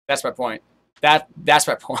That's my point. That's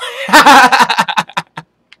my point.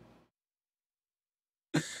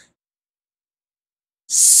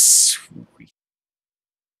 Sweet.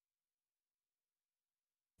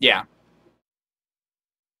 Yeah.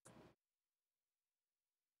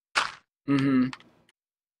 Mm-hmm.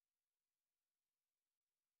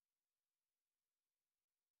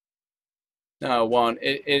 No, it won't.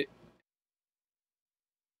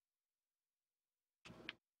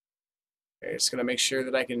 Okay, just gonna make sure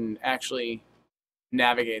that I can actually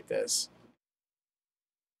navigate this.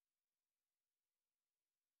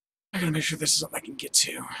 I gotta make sure this is something I can get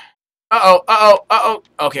to. Uh-oh, uh-oh, uh-oh.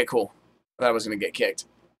 Okay, cool. I thought I was gonna get kicked.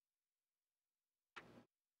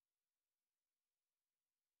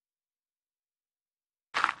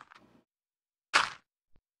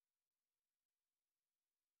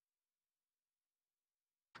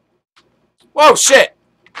 Whoa, shit!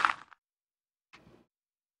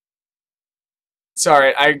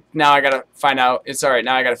 Sorry, now I gotta find out. It's alright,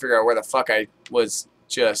 now I gotta figure out where the fuck I was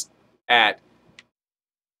just at.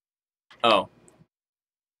 Oh.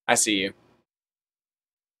 I see you.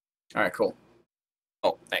 Alright, cool.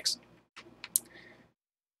 Oh, thanks.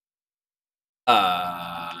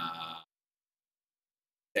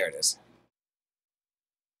 There it is.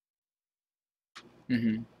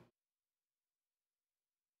 Mm-hmm.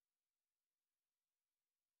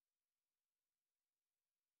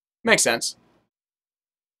 Makes sense.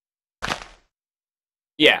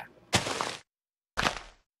 Yeah.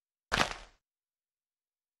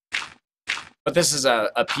 But this is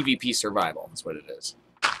a PvP survival, that's what it is.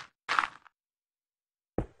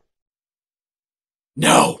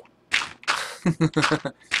 No!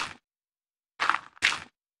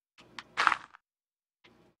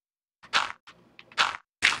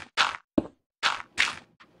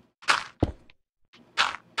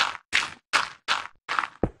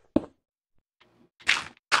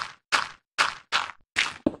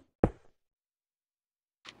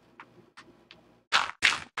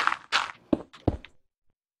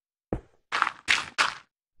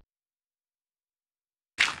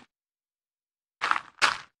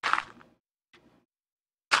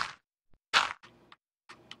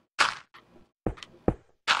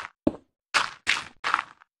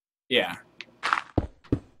 Yeah.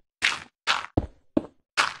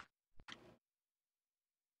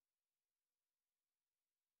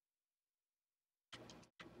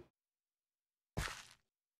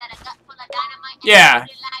 Yeah.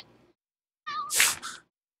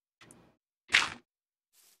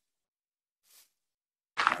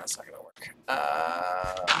 That's not gonna work.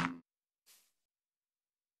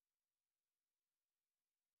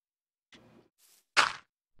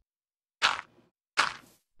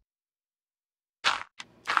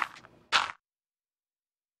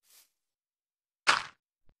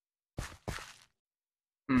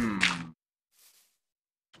 Hmm.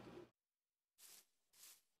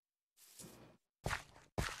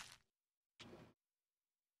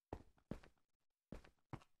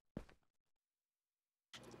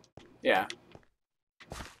 Yeah.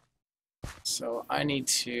 So I need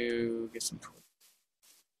to get some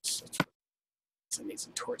torches. I need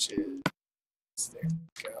some torches. There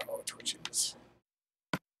we go. Torches.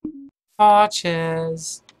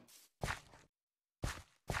 Torches.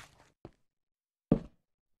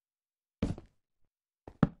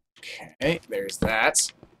 Okay, there's that.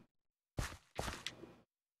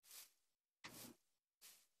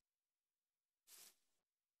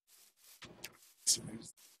 So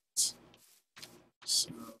there's that.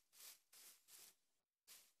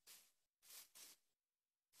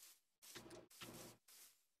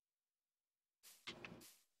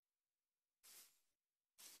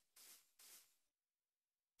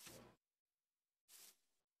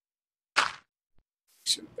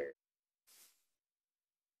 So there.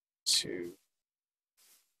 Two.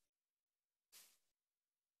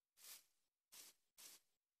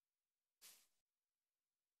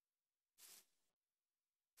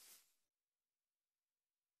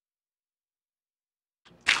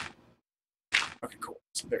 Okay, cool.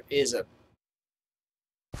 So there is a.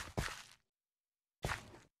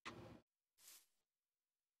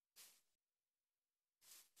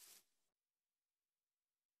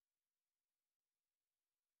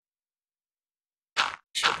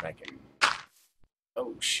 Sure that I can.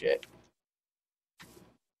 Oh shit.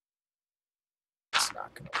 It's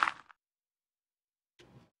not gonna.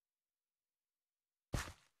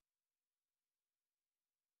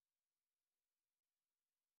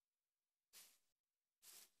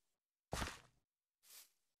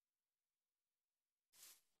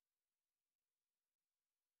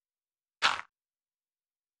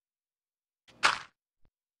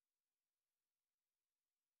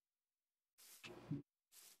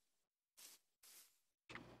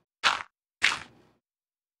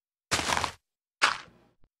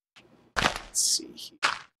 Let's see here.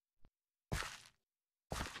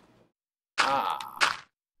 Ah,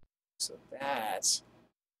 so that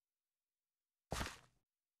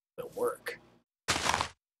will work.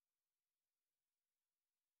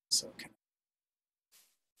 So can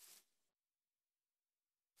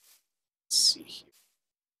let's see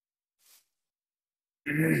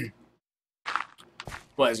here.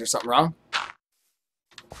 What, is there something wrong?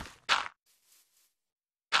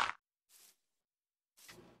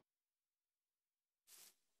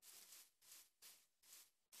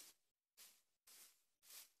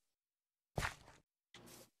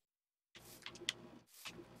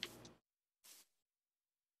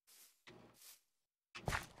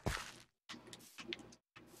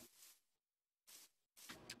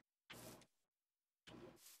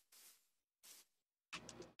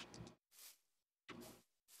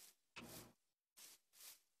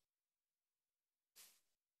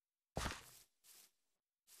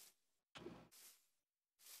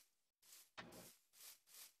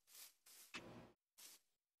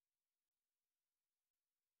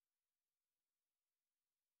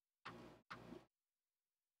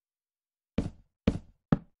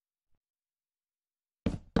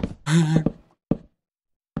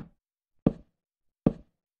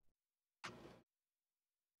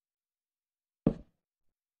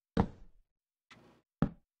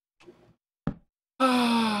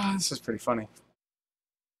 Ah, this is pretty funny.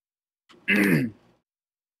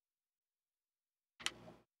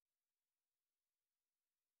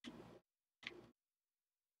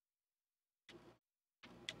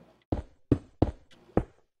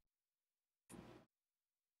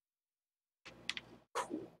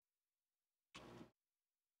 Cool.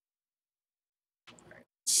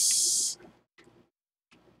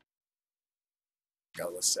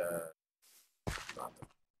 Go, let's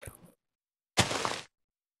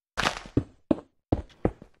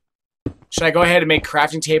should I go ahead and make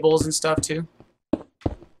crafting tables and stuff too?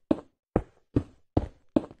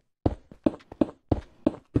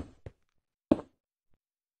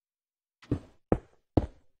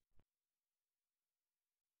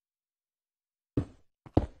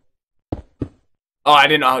 Oh, I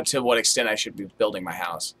didn't know to what extent I should be building my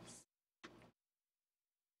house.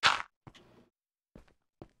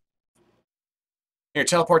 Here,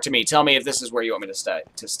 teleport to me. Tell me if this is where you want me to stay.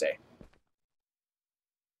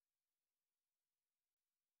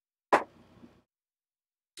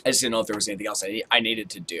 I just didn't know if there was anything else I needed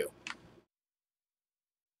to do.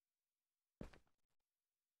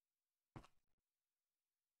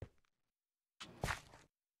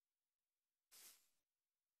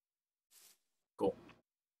 Cool.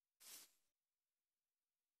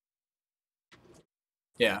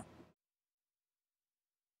 Yeah.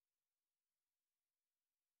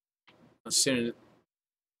 As soon as...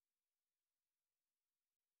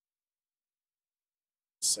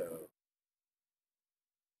 So...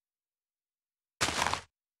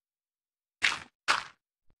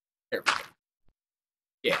 There we go.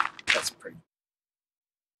 Yeah, that's pretty...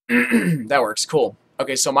 that works. Cool.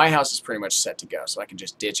 Okay, so my house is pretty much set to go, so I can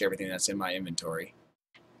just ditch everything that's in my inventory.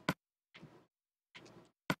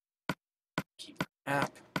 Keep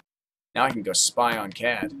app. Now I can go spy on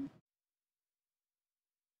Cad.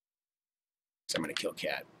 So I'm going to kill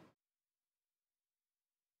Cad.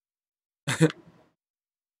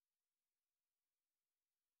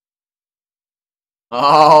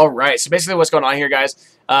 All right. So basically what's going on here,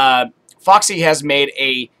 guys, Foxy has made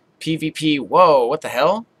a PvP. Whoa, what the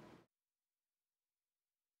hell?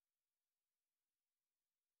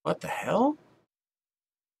 What the hell?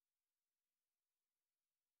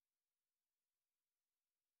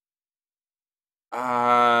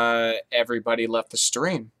 Everybody left the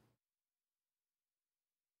stream.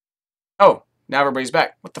 Oh, now everybody's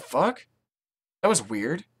back. What the fuck? That was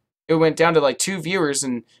weird. It went down to like 2 viewers,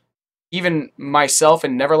 and even myself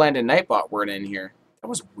and Neverland and Nightbot weren't in here. That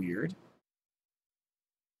was weird.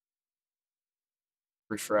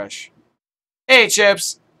 Refresh. Hey,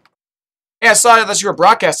 Chips. Hey, I saw that you were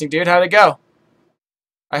broadcasting, dude. How'd it go?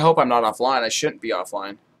 I hope I'm not offline. I shouldn't be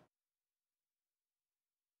offline.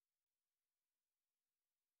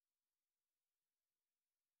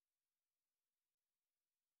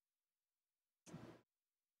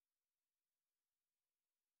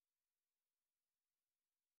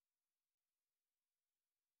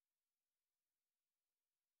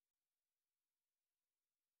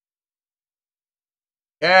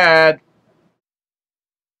 Cad.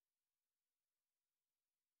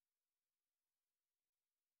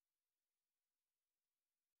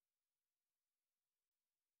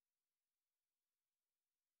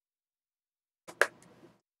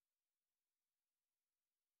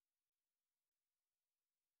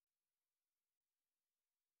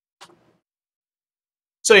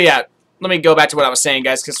 So yeah, let me go back to what I was saying,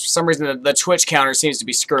 guys, because for some reason the Twitch counter seems to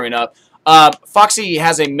be screwing up. Foxy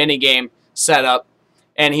has a mini game set up,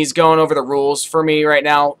 and he's going over the rules for me right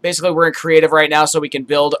now. Basically, we're in creative right now, so we can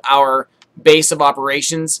build our base of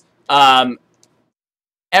operations.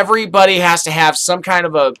 Everybody has to have some kind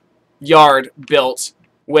of a yard built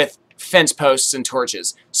with fence posts and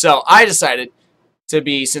torches. So I decided to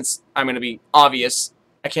be, since I'm going to be obvious,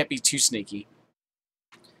 I can't be too sneaky.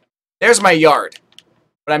 There's my yard.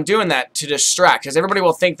 But I'm doing that to distract, because everybody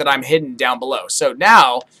will think that I'm hidden down below. So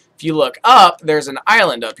now, if you look up, there's an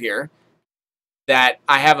island up here that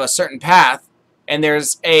I have a certain path, and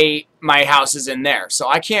my house is in there. So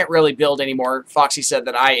I can't really build anymore. Foxy said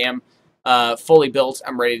that I am fully built.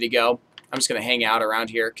 I'm ready to go. I'm just going to hang out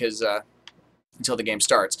around here because until the game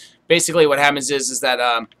starts. Basically, what happens is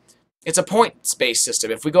that it's a points-based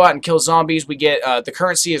system. If we go out and kill zombies, we get the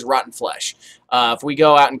currency is rotten flesh. If we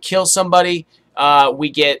go out and kill somebody, we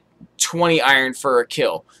get 20 iron for a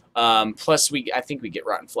kill. Plus, I think we get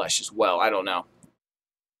rotten flesh as well. I don't know.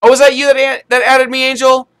 Oh, was that you that added me,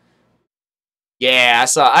 Angel? Yeah,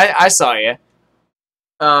 I saw you.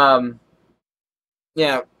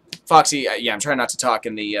 Yeah, Foxy. Yeah, I'm trying not to talk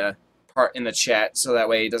in the part in the chat so that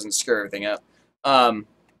way it doesn't screw everything up.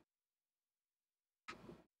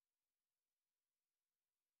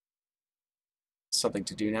 Something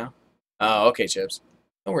to do now. Oh, okay, Chips.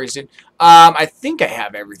 No worries, dude. I think I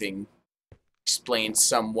have everything explained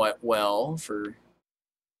somewhat well for.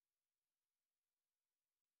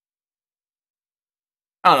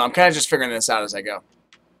 I don't know. I'm kind of just figuring this out as I go.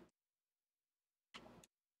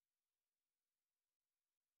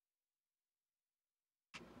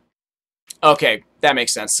 Okay, that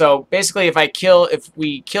makes sense. So basically, if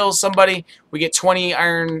we kill somebody, we get 20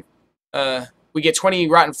 iron. We get 20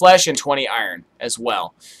 rotten flesh and 20 iron as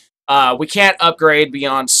well. We can't upgrade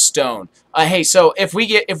beyond stone. Hey, so if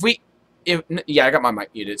yeah, I got my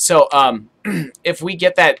mic muted. So if we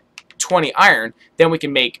get that 20 iron, then we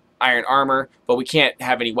can make iron armor, but we can't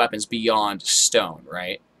have any weapons beyond stone,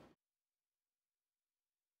 right?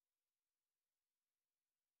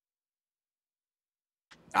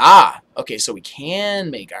 Ah, okay, so we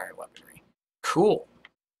can make iron weaponry. Cool.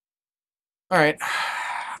 All right.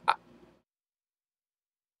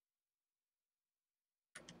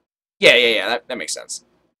 Yeah. That makes sense.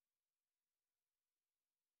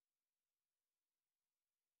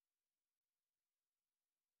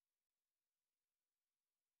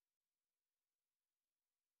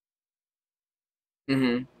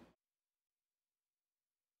 Mm-hmm.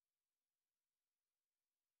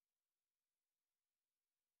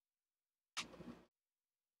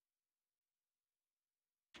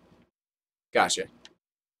 Gotcha.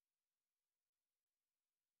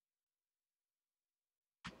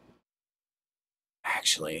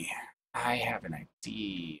 Actually, I have an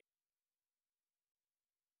idea.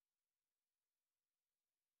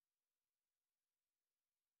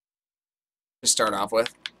 To start off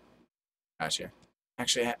with. Gotcha.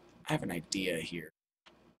 Actually, I have an idea here.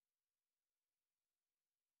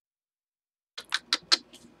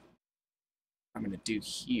 I'm gonna do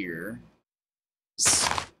here.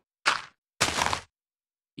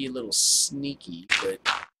 Be a little sneaky, but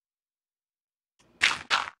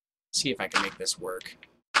see if I can make this work.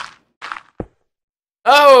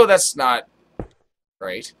 Oh, that's not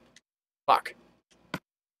right. Fuck.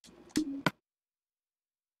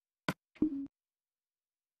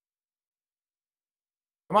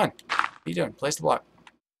 Come on. What are you doing? Place the block.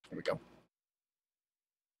 There we go.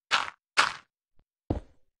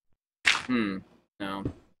 No.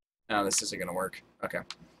 No, this isn't gonna work. Okay.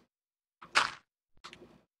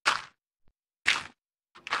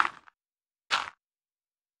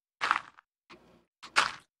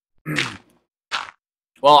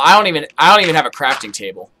 Well, I don't even have a crafting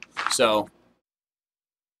table. So.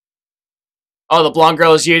 Oh, the blonde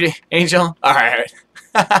girl is you, Angel? Alright.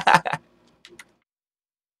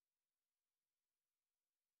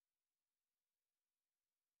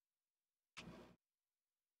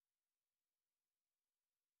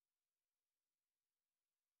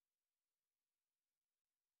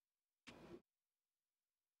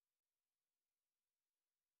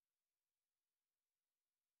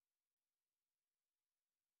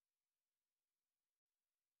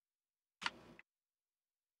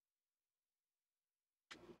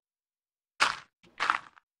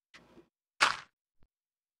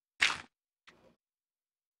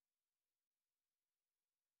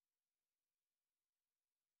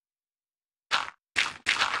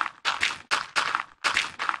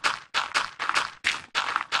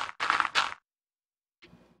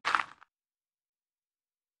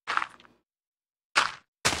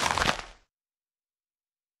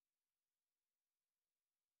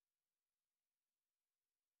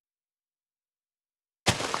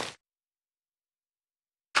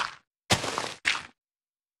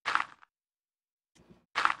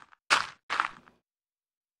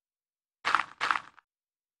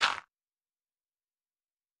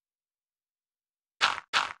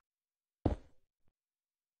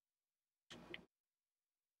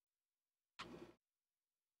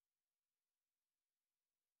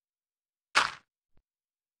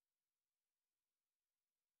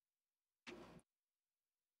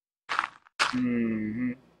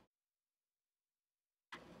 Mm-hmm.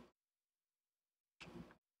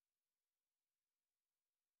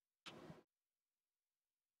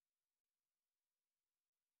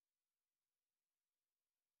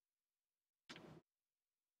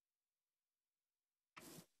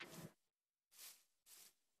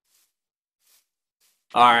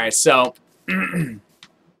 Alright, so...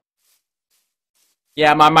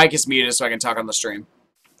 yeah, my mic is muted so I can talk on the stream.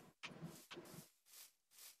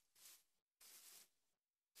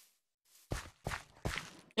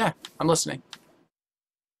 Yeah, I'm listening.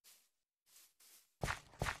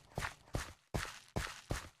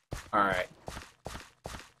 Alright.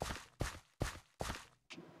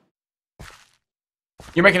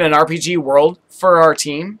 You're making an RPG world for our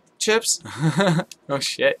team, Chips? Oh,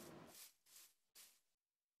 shit.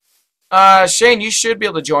 Shane, you should be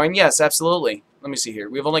able to join. Yes, absolutely. Let me see here.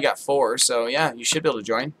 We've only got 4, so yeah, you should be able to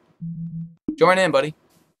join. Join in, buddy.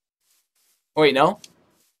 Oh, wait, no?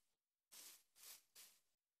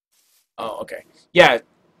 Oh, okay. Yeah,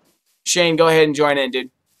 Shane, go ahead and join in,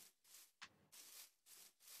 dude.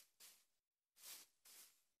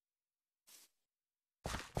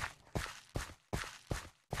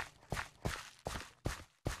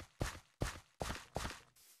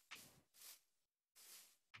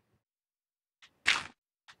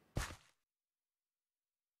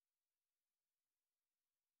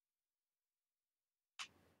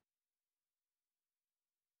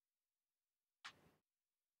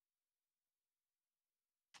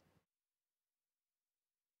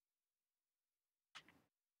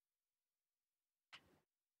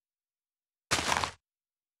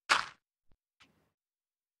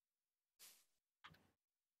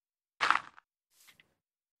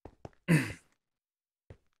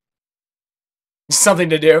 Something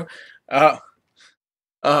to do. Oh,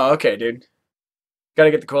 okay, dude.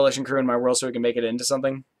 Gotta get the coalition crew in my world so we can make it into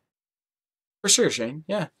something. For sure, Shane.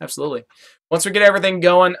 Yeah, absolutely. Once we get everything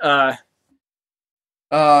going, I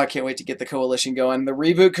can't wait to get the coalition going. The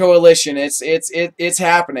reboot coalition, it's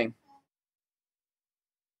happening.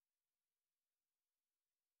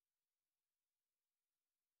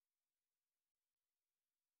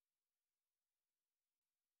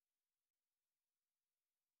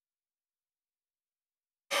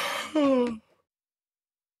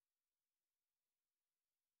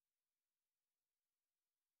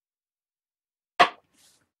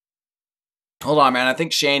 Hold on, man. I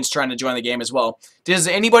think Shane's trying to join the game as well. Does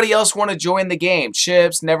anybody else want to join the game?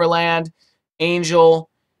 Chips, Neverland, Angel.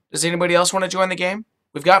 Does anybody else want to join the game?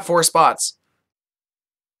 We've got 4 spots.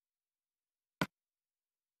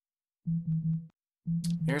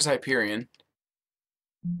 Here's Hyperion.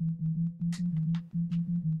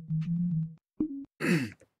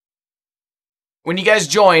 When you guys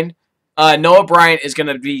join, Noah Bryant is going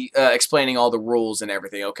to be explaining all the rules and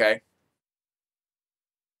everything, okay?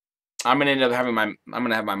 I'm going to end up having I'm going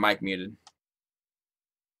to have my mic muted.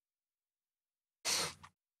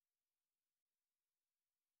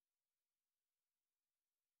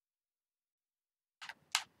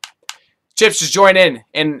 Chips, just join in,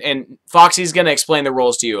 and Foxy's going to explain the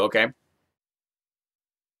rules to you, okay?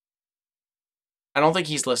 I don't think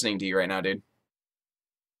he's listening to you right now, dude.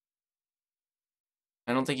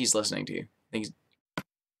 I don't think he's listening to you. I think he's...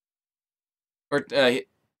 Or,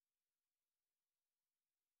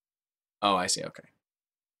 oh, I see, okay.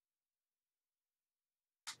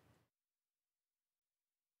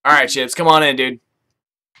 Alright, Chips, come on in, dude.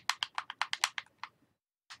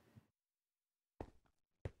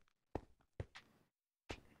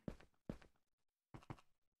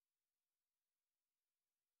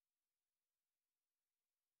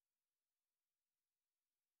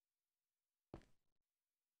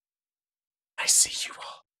 I see you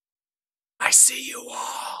all. I see you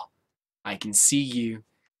all. I can see you.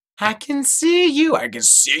 I can see you. I can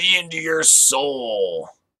see into your soul.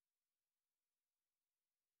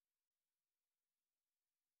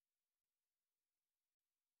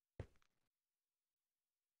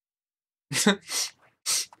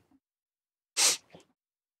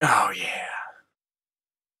 Oh, yeah.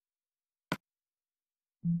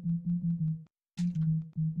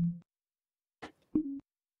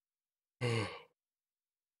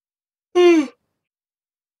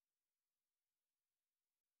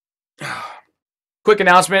 Quick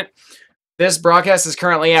announcement. This broadcast is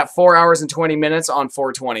currently at 4 hours and 20 minutes on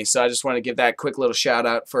 420. So I just want to give that quick little shout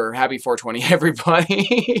out for happy 420,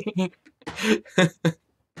 everybody.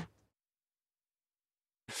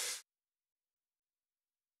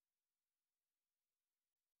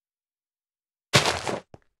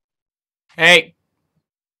 Hey.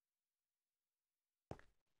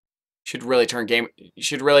 You should really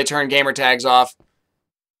turn gamer tags off.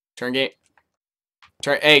 Turn game.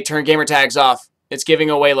 Turn gamer tags off. It's giving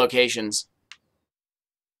away locations.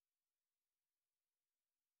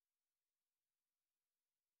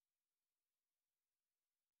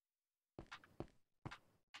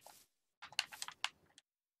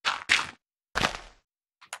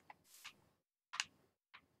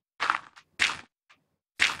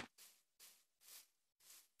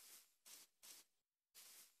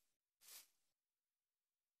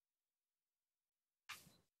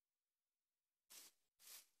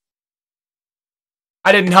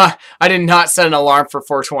 I did not set an alarm for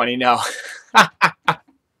 420, no.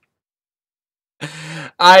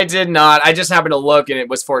 I did not. I just happened to look and it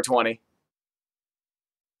was 420.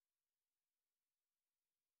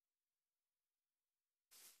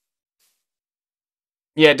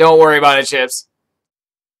 Yeah, don't worry about it, Chips.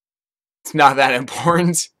 It's not that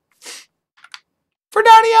important.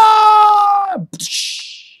 Fernandia!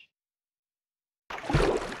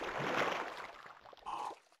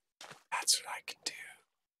 That's what I can do.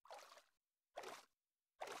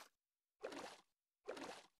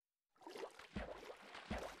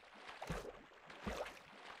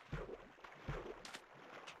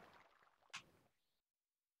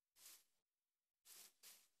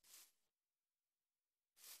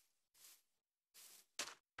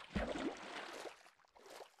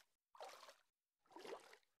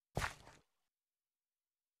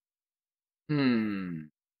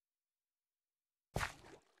 Hmm.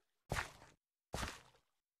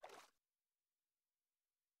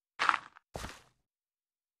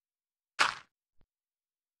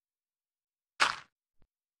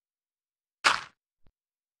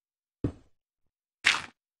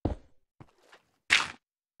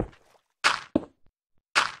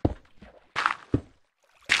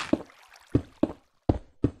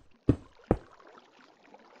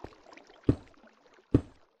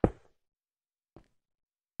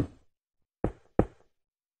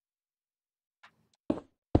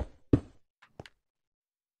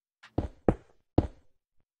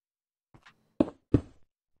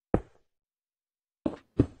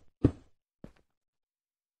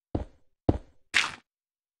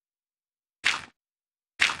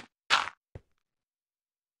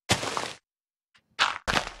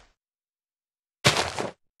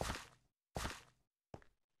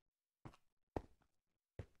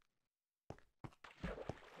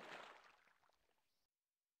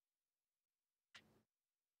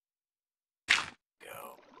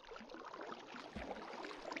 Go.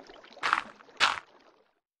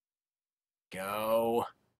 Go.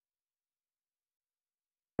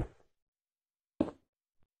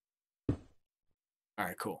 All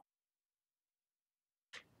right, cool.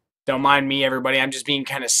 Don't mind me, everybody. I'm just being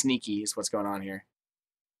kind of sneaky is what's going on here.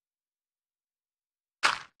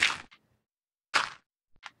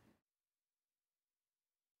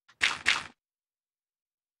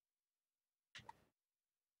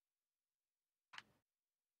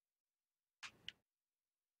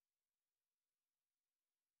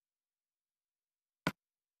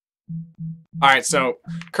 All right, so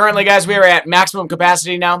currently, guys, we are at maximum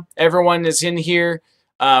capacity now. Everyone is in here.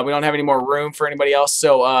 We don't have any more room for anybody else,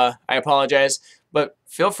 so I apologize. But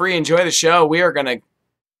feel free, enjoy the show. There's gonna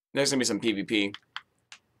be some PvP.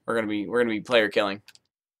 We're gonna be player killing.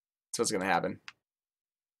 That's what's gonna happen.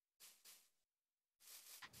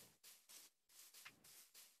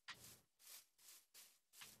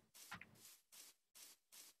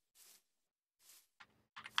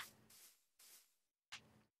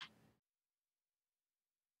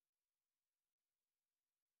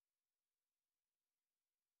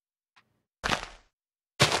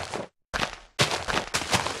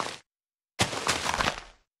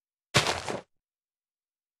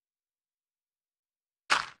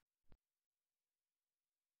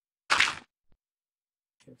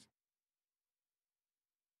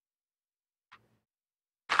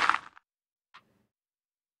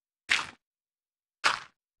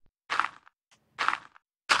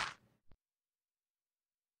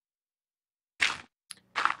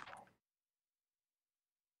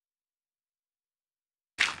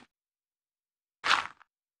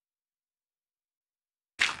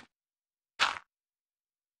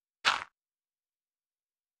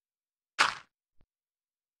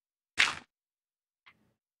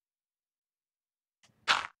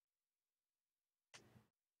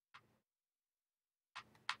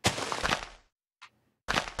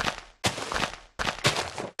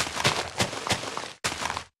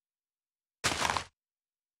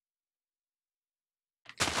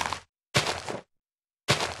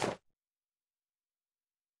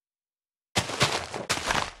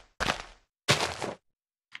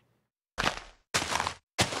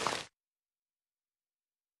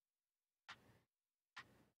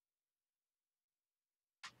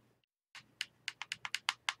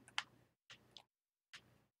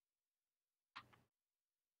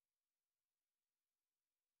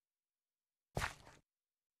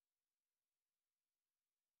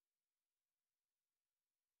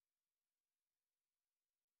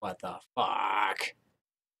 What the fuck?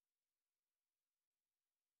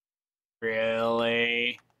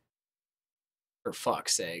 Really? For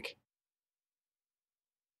fuck's sake.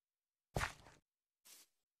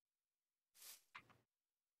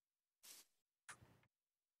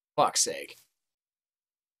 Fuck's sake.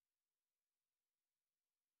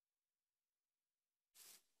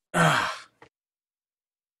 All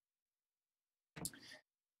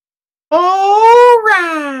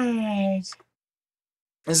right.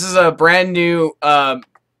 This is a brand new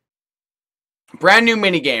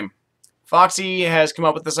mini game. Foxy has come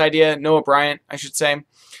up with this idea. Noah Bryant, I should say,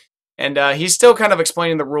 and he's still kind of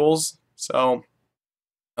explaining the rules. So,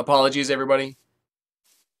 apologies, everybody.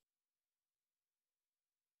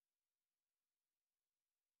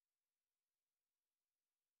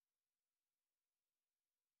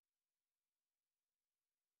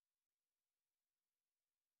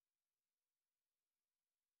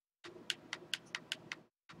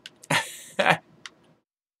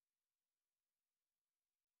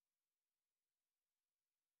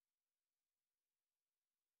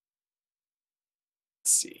 Let's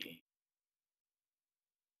see.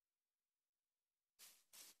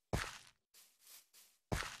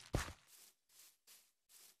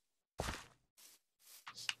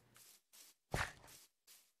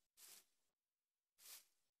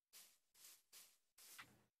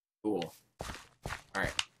 Cool.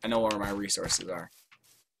 Alright, I know where my resources are.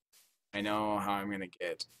 I know how I'm gonna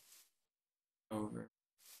get over.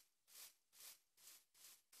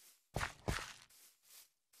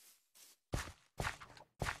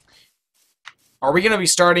 Are we gonna be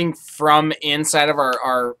starting from inside of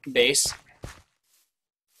our base?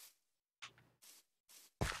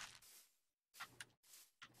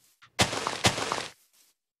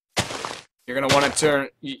 You're gonna want to turn.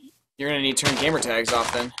 You're gonna need to turn gamer tags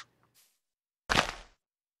off then.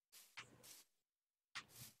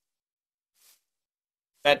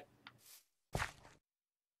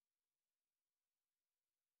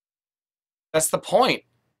 That's the point.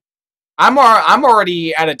 I'm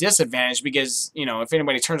already at a disadvantage because, you know, if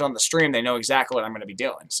anybody turns on the stream, they know exactly what I'm going to be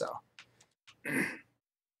doing. So.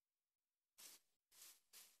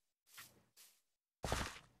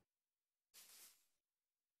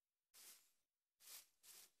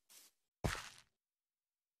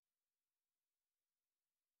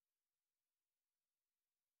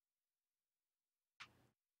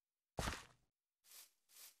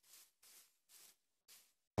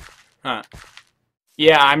 Huh.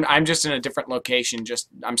 Yeah, I'm just in a different location. Just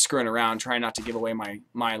I'm screwing around, trying not to give away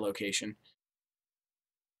my location.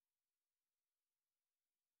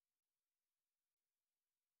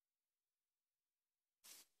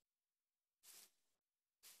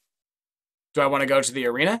 Do I want to go to the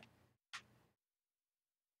arena?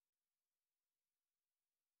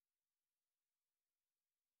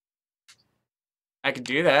 I could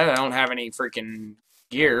do that. I don't have any freaking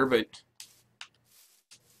gear, but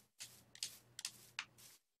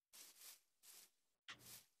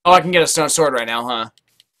oh, I can get a stone sword right now, huh?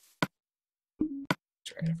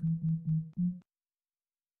 That's right.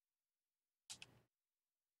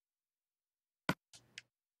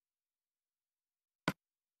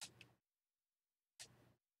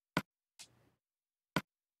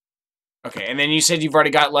 Okay, and then you said you've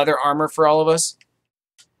already got leather armor for all of us?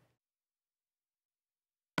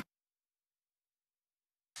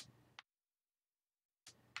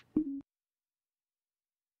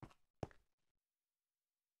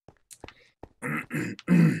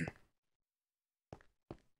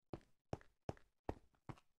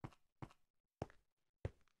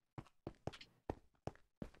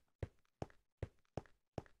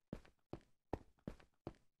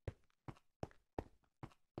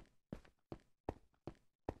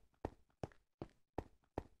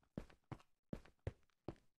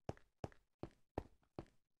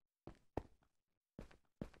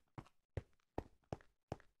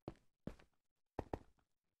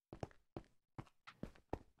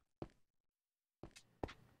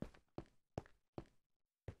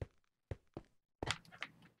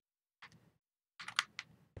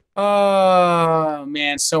 Oh,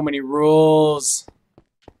 man, so many rules.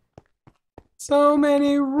 So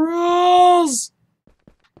many rules.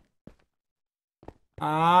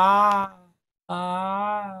 Ah,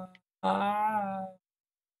 ah, ah.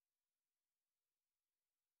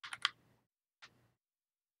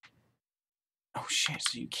 Oh, shit,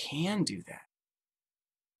 so you can do that.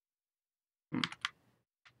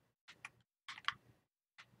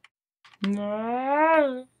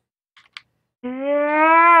 No.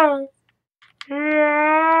 No.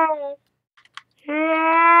 No.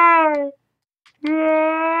 No.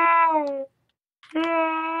 No.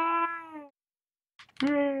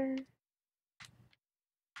 No.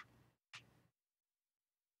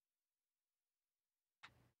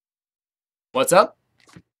 What's up?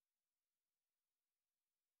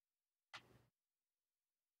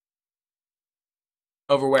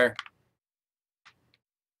 Over where?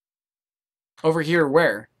 Over here,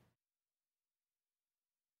 where?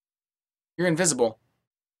 You're invisible.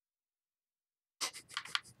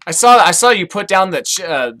 I saw you put down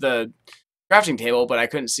the crafting table, but I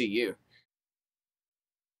couldn't see you.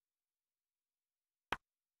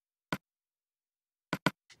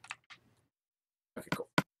 Okay, cool.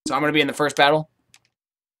 So I'm gonna be in the first battle.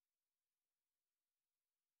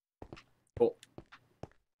 Cool.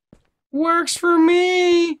 Works for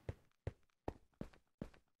me.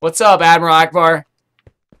 What's up, Admiral Akbar?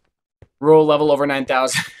 Rule level over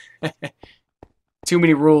 9,000. Too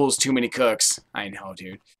many rules, too many cooks. I know,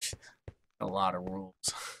 dude. A lot of rules.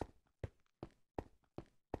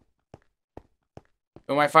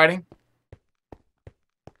 Who am I fighting?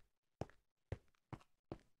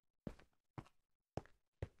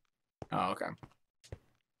 Oh, okay.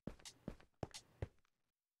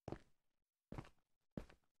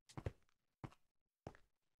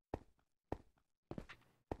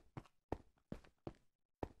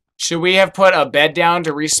 Should we have put a bed down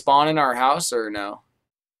to respawn in our house, or no?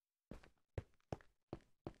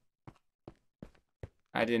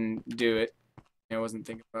 I didn't do it. I wasn't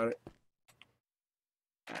thinking about it.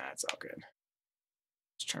 That's all good.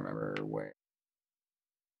 Just trying to remember where.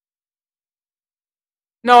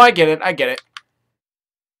 No, I get it. I get it.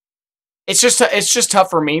 It's just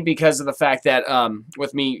tough for me because of the fact that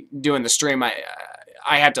with me doing the stream, I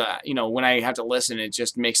have to, you know, when I have to listen, it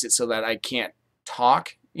just makes it so that I can't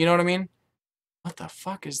talk. You know what I mean? What the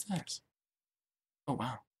fuck is this? Oh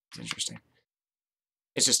wow, it's interesting.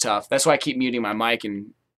 It's just tough. That's why I keep muting my mic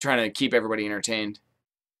and trying to keep everybody entertained.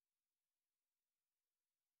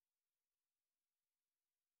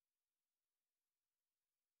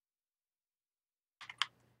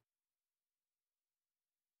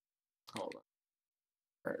 Hold on.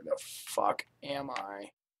 Where the fuck am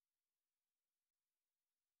I?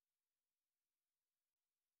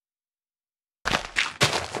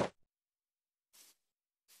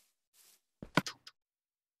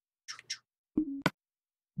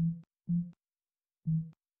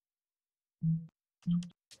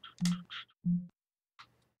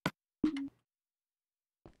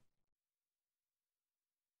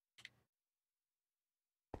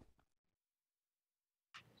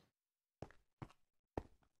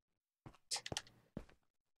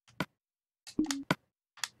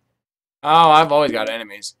 Oh, I've always got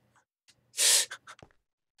enemies.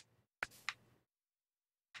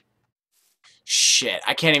 Shit,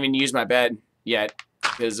 I can't even use my bed yet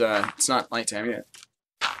because it's not nighttime yet.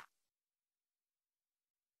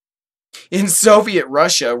 In Soviet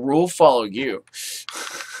Russia, rule follow you.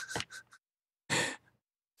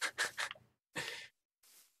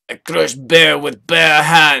 I crush bear with bare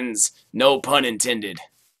hands. No pun intended.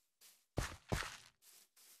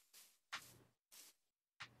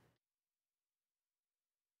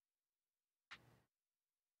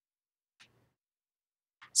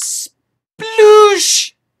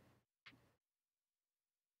 Sploosh!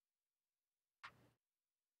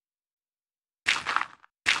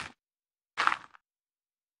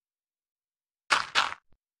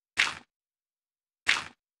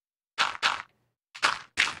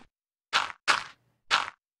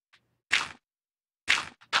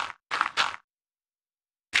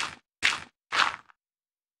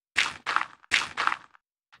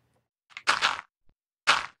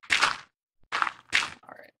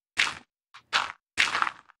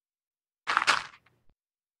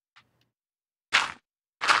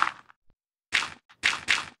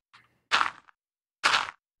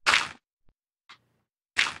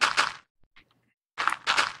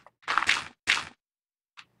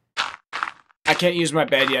 I can't use my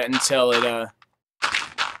bed yet until it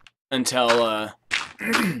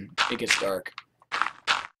it gets dark.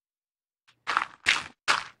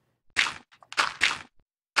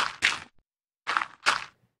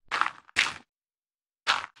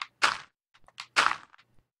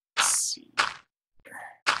 Let's see.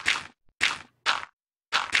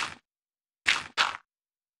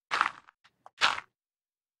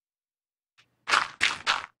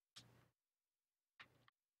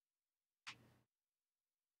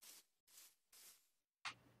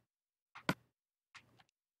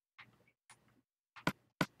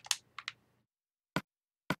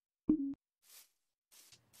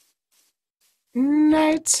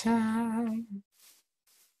 Nighttime.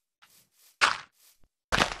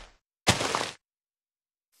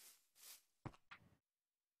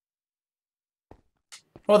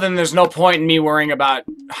 Well, then there's no point in me worrying about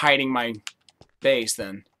hiding my base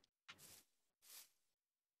then.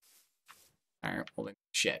 Alright, well then,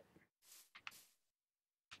 shit.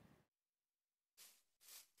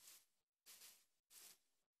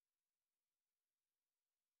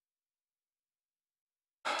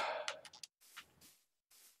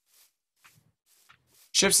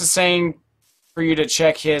 Chips is saying for you to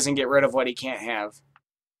check his and get rid of what he can't have.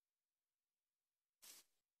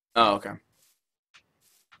 Oh, okay.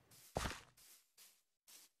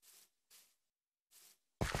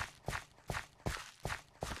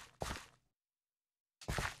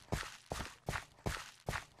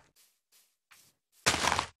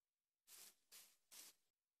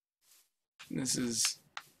 This is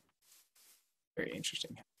very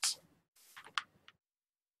interesting.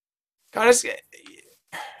 God, it's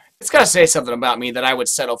got to say something about me that I would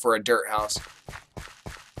settle for a dirt house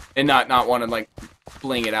and not want to like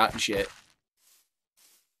bling it out and shit.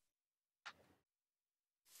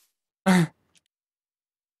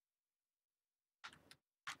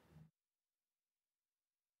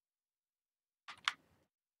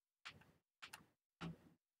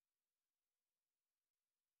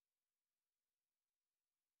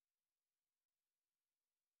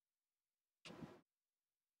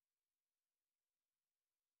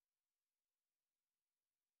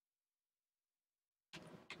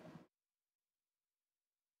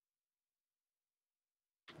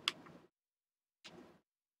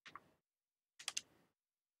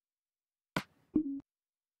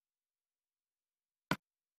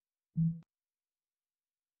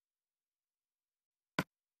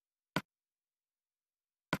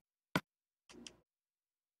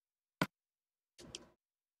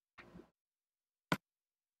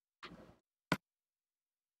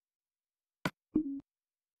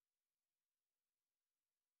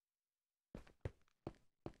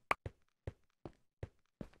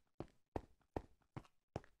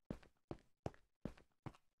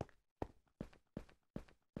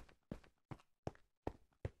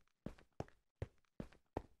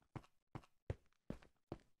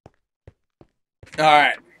 All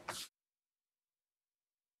right.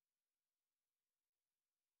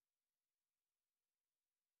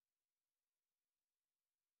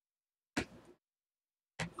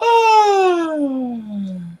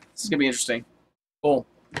 This is gonna be interesting. Cool.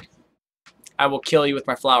 I will kill you with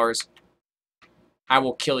my flowers. I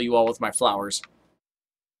will kill you all with my flowers.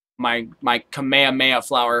 My Kamehameha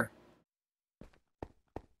flower.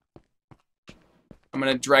 I'm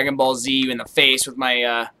gonna Dragon Ball Z you in the face with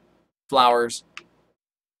my flowers.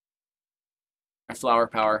 My flower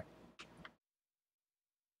power.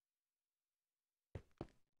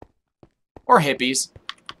 Or hippies.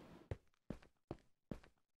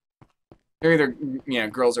 They're either, yeah,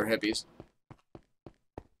 girls or hippies.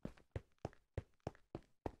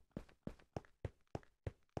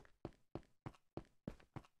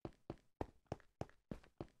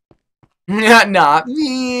 Not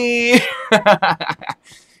me.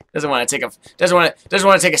 Doesn't want to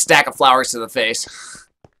take a stack of flowers to the face.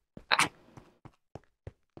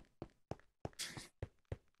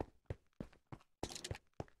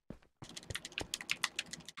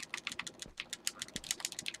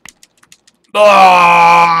 That's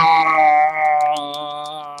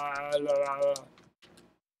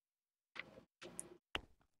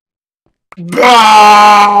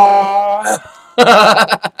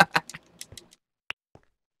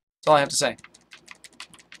all I have to say.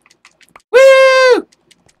 Woo!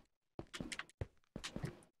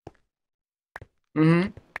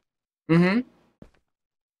 Mm-hmm. Mm-hmm.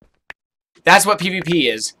 That's what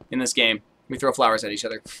PvP is in this game. We throw flowers at each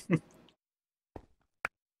other.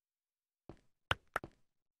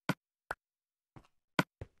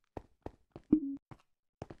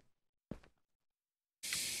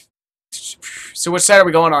 So which side are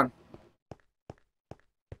we going on?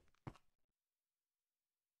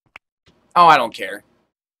 Oh, I don't care.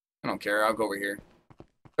 I don't care. I'll go over here.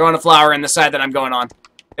 Throwing a flower in the side that I'm going on.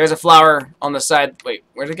 There's a flower on the side. Wait,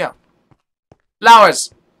 where'd it go?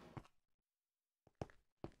 Flowers!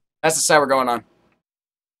 That's the side we're going on.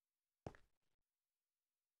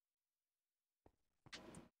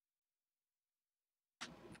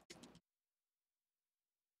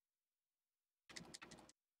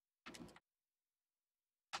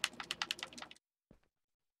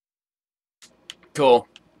 Cool.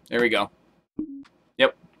 There we go.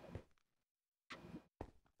 Yep.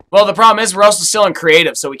 Well, the problem is we're also still in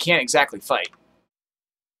creative, so we can't exactly fight.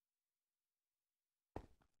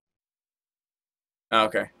 Oh,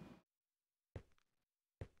 okay.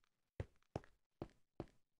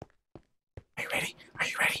 Are you ready? Are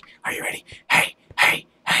you ready? Are you ready? Hey, hey,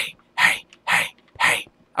 hey, hey, hey, hey.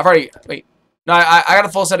 I've already... Wait. No, I got a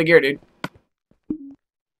full set of gear, dude.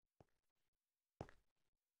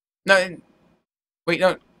 No, Wait,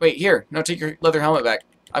 no. Wait, here. No, take your leather helmet back.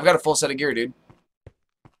 I've got a full set of gear, dude.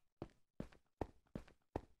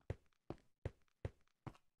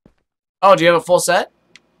 Oh, do you have a full set?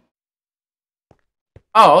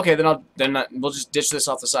 Oh, okay. Then we'll just ditch this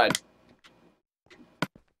off the side.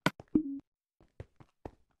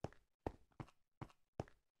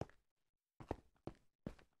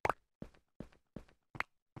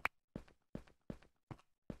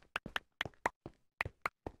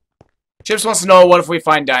 Chips wants to know, what if we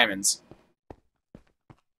find diamonds?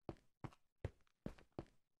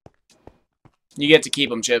 You get to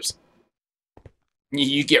keep them, Chips.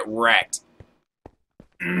 You get wrecked.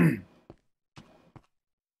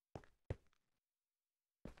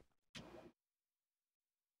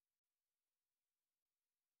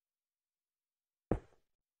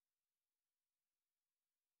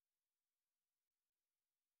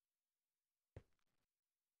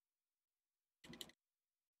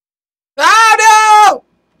 Oh, no!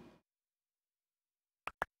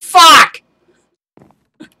 Fuck!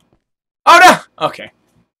 Oh, no! Okay.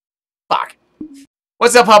 Fuck.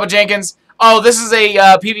 What's up, Papa Jenkins? Oh, this is a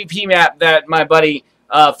PvP map that my buddy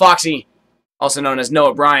Foxy, also known as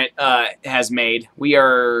Noah Bryant, has made. We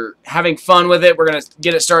are having fun with it. We're going to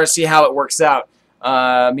get it started, see how it works out.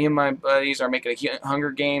 Me and my buddies are making a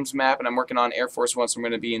Hunger Games map, and I'm working on Air Force One, so I'm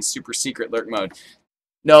going to be in super secret lurk mode.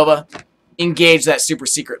 Nova, engage that super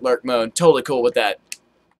secret lurk mode. Totally cool with that.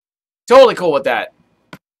 Totally cool with that.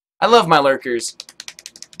 I love my lurkers.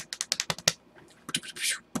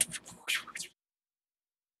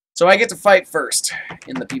 So I get to fight first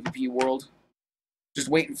in the PvP world. Just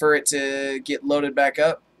waiting for it to get loaded back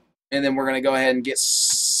up. And then we're going to go ahead and get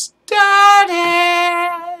started.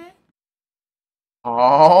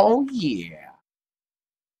 Oh, yeah.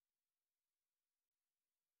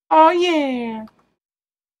 Oh, yeah.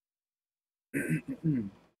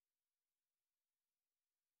 I'm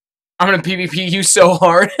going to PvP you so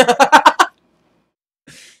hard.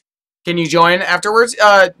 Can you join afterwards?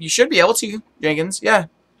 You should be able to, Jenkins. Yeah.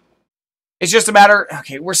 It's just a matter...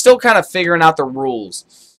 Okay, we're still kind of figuring out the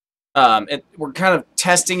rules. We're kind of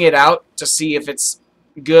testing it out to see if it's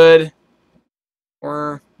good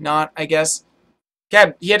or not, I guess.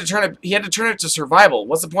 Gab, he had to turn it to survival.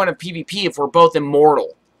 What's the point of PvP if we're both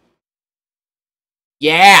immortal?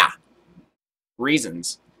 Yeah.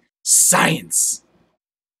 Reasons. Science.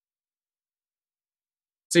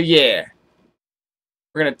 So yeah.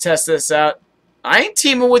 We're gonna test this out. I ain't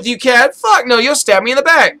teaming with you, Cad. Fuck no, you'll stab me in the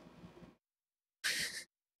back.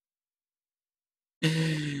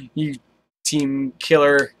 You team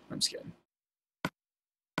killer. I'm just kidding.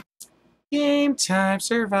 Game time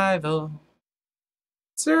survival.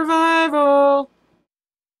 Survival.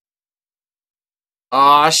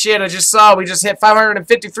 Aw, shit, I just saw we just hit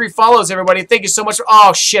 553 follows, everybody. Thank you so much for...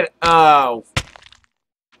 Oh, shit. Oh.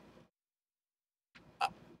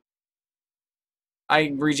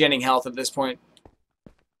 I'm regenerating health at this point.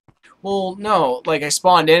 Well, no. Like, I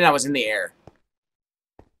spawned in, I was in the air.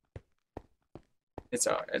 It's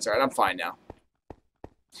alright. It's alright. I'm fine now.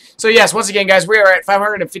 So, yes, once again, guys, we are at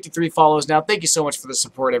 553 follows now. Thank you so much for the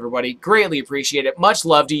support, everybody. Greatly appreciate it. Much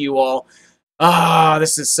love to you all. Ah,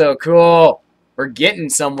 this is so cool. We're getting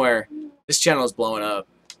somewhere. This channel is blowing up.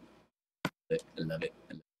 I love it.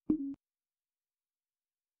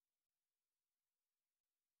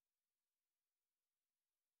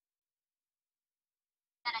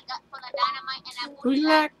 We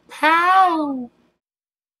like pow.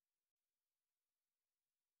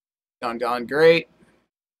 Gone great.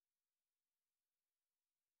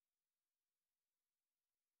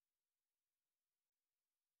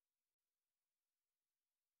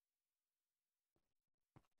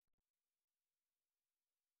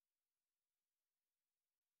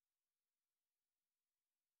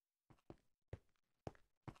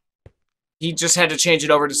 He just had to change it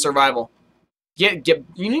over to survival. You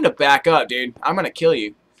need to back up, dude. I'm gonna kill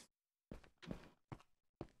you.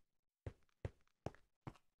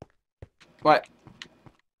 What?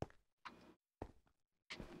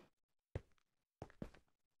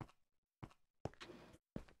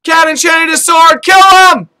 Cat enchanted his sword! Kill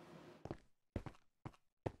him!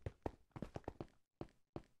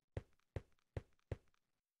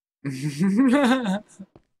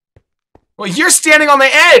 Well, you're standing on the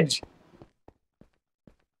edge!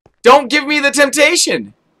 Don't give me the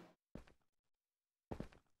temptation!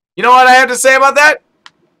 You know what I have to say about that?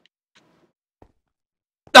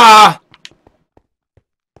 Ah!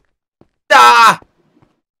 Ah!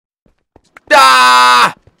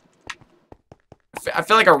 Ah! I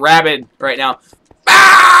feel like a rabbit right now.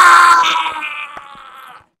 Ah!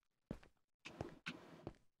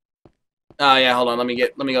 Yeah, hold on. Let me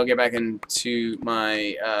go get back into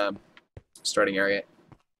my starting area.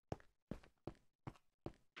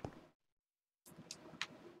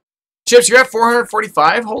 Chips, you're at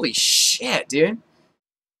 445? Holy shit, dude.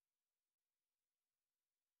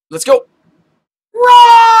 Let's go.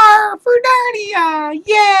 Roar for Narnia!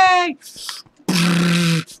 Yay!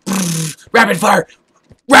 Rapid fire!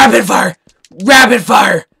 Rapid fire! Rapid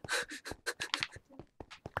fire!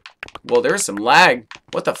 Well, there's some lag.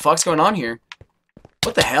 What the fuck's going on here?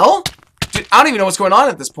 What the hell? Dude, I don't even know what's going on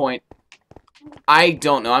at this point. I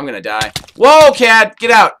don't know. I'm gonna die. Whoa, cat!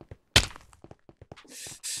 Get out!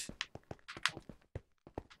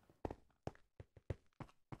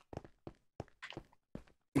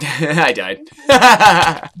 I died.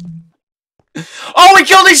 Oh, we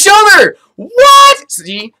killed each other! What?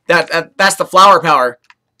 See, that's the flower power.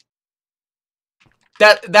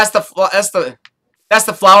 That's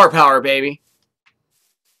the flower power, baby.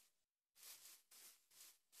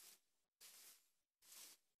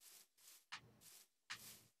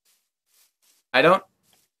 I don't.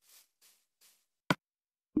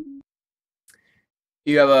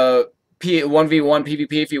 You have a 1v1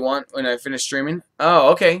 PvP if you want when I finish streaming.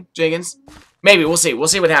 Oh, okay, Jenkins. Maybe we'll see. We'll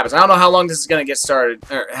see what happens. I don't know how long this is gonna get started,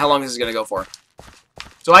 or how long this is gonna go for.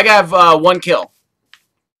 So I have 1 kill.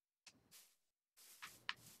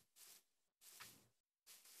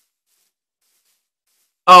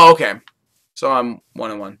 Oh, okay. So I'm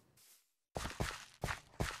 1-1.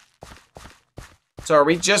 So are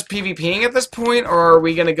we just PvPing at this point, or are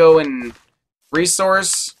we gonna go and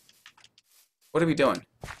resource? What are we doing?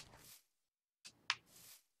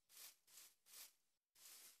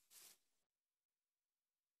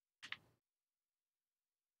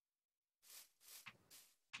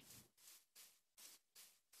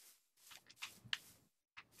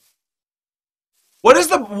 What is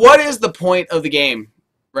the point of the game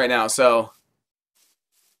right now? So,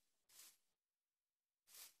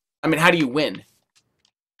 I mean, how do you win?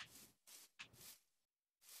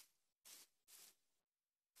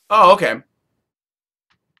 Oh, okay.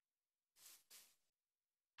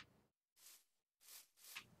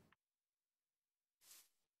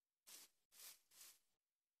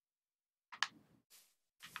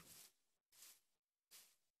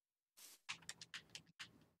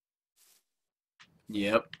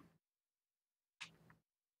 Yep.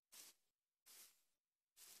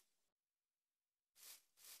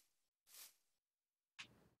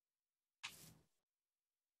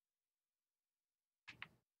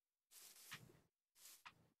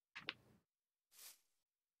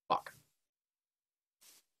 Fuck.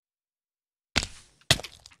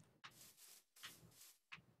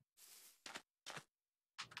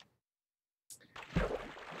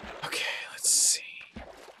 Okay, let's see.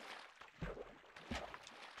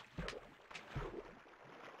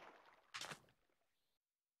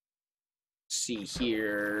 See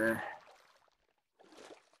here.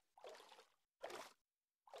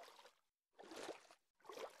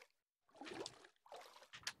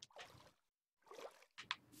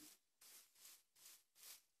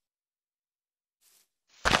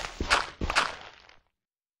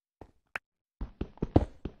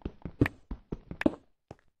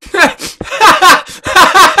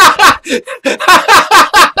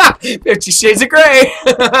 $50 Shades of Grey.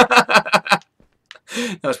 That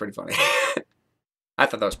was pretty funny. I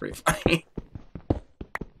thought that was pretty funny.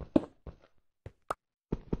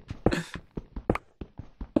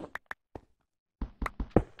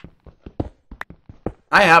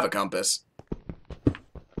 I have a compass.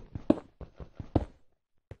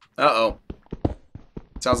 Uh-oh.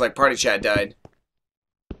 Sounds like party chat died.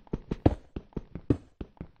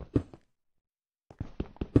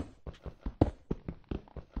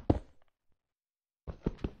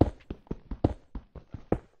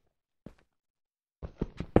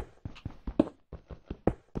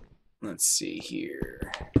 Let's see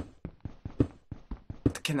here.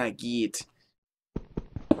 What can I get?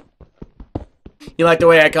 You like the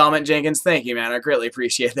way I comment, Jenkins? Thank you, man. I greatly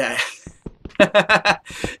appreciate that.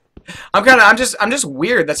 I'm just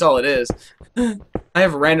weird, that's all it is. I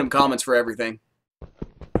have random comments for everything.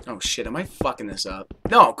 Oh shit, am I fucking this up?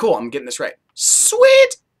 No, cool, I'm getting this right.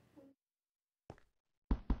 Sweet!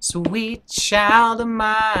 Sweet child of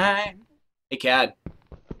mine. Hey, Cad.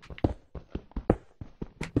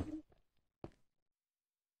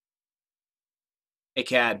 Hey,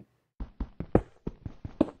 Cad.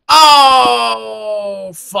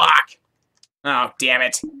 Oh, fuck. Oh, damn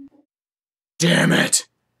it. Damn it.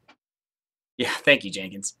 Yeah, thank you,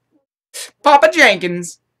 Jenkins. Papa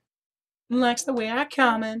Jenkins likes the way I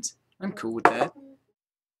comment. I'm cool with that.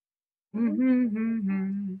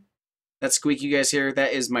 That squeak you guys hear,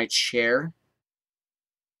 that is my chair.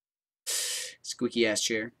 Squeaky ass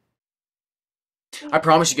chair. I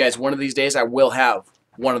promise you guys, one of these days I will have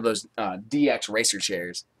one of those DX racer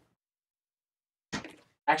chairs.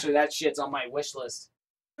 Actually, that shit's on my wish list.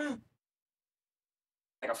 It's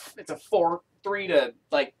a $300 to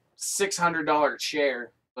like $600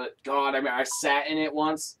 chair, but God, I mean, I sat in it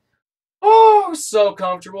once. Oh, so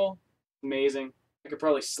comfortable, amazing. I could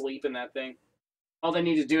probably sleep in that thing. All they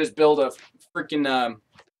need to do is build a freaking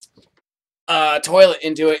toilet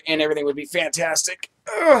into it, and everything would be fantastic.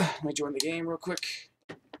 Let me join the game real quick.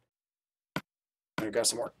 I'm gonna grab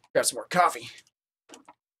some more coffee.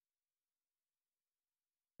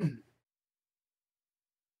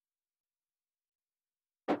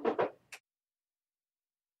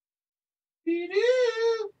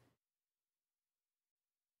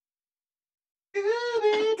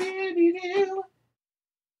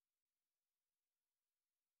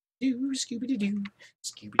 Scooby-Doo,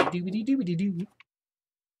 Scooby-Doo.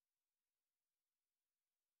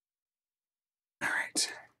 All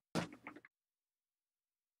right.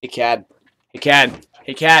 Hey, Cad. Hey, Cad.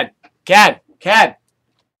 Hey, Cad. Cad. Cad.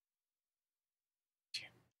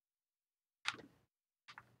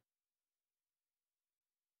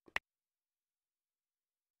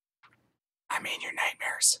 I'm in your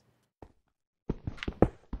nightmares.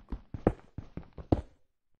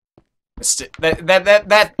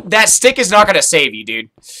 That stick is not gonna save you,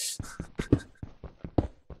 dude.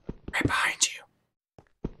 Right behind you.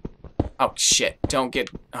 Oh shit! Don't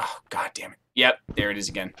get. Oh god damn it! Yep, there it is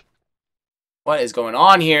again. What is going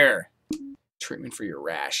on here? Treatment for your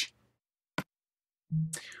rash.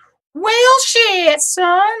 Well, shit,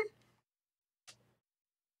 son.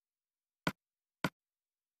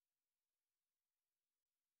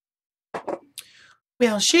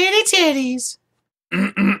 Well, shitty titties.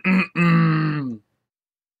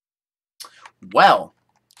 Well,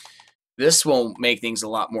 this will make things a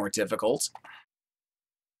lot more difficult.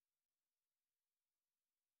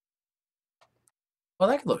 Well,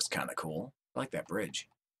 that looks kind of cool. I like that bridge.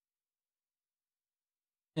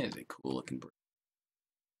 That is a cool looking bridge.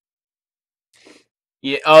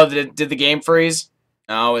 Yeah. Oh, did the game freeze?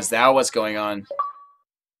 Oh, is that what's going on?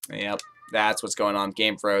 Yep, that's what's going on.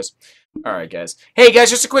 Game froze. All right, guys. Hey, guys,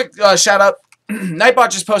 just a quick shout out.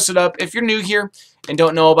 Nightbot just posted up. If you're new here and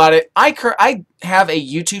don't know about it, I have a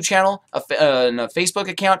YouTube channel, a Facebook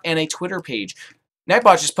account, and a Twitter page.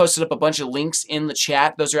 Nightbot just posted up a bunch of links in the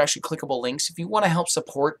chat. Those are actually clickable links. If you want to help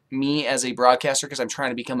support me as a broadcaster, because I'm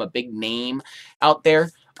trying to become a big name out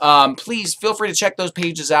there, please feel free to check those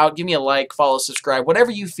pages out. Give me a like, follow, subscribe,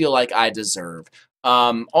 whatever you feel like I deserve.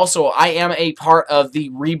 Also, I am a part of the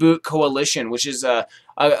Reboot Coalition, which is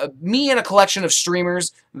me and a collection of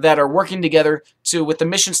streamers that are working together with the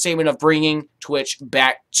mission statement of bringing Twitch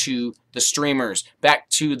back to the streamers, back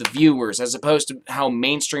to the viewers, as opposed to how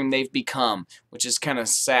mainstream they've become, which is kind of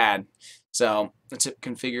sad. So let's hit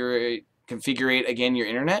configure again your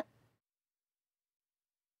internet.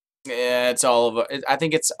 Yeah, it's all of. I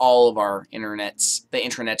think it's all of our internets. The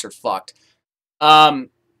intranets are fucked.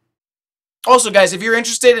 Also, guys, if you're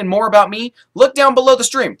interested in more about me, look down below the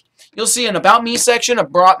stream. You'll see an About Me section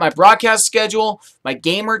of my broadcast schedule, my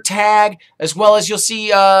gamer tag, as well as you'll see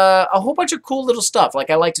a whole bunch of cool little stuff. Like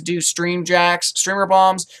I like to do stream jacks, streamer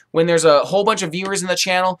bombs. When there's a whole bunch of viewers in the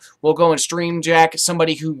channel, we'll go and stream jack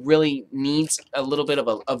somebody who really needs a little bit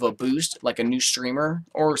of a boost, like a new streamer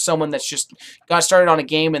or someone that's just got started on a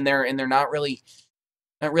game and they're not really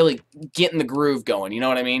getting the groove going. You know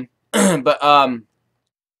what I mean? But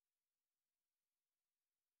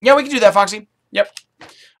yeah, we can do that, Foxy. Yep.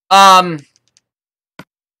 What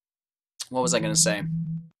was I going to say?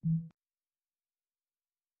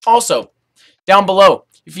 Also, down below,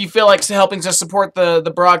 if you feel like helping to support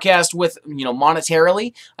the broadcast with,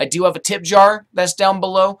 monetarily, I do have a tip jar that's down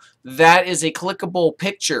below. That is a clickable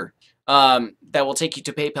picture that will take you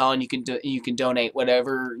to PayPal, and you can donate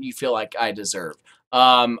whatever you feel like I deserve.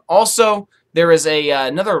 Also, there is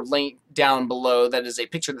another link down below that is a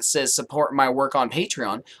picture that says support my work on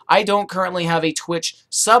Patreon. I don't currently have a Twitch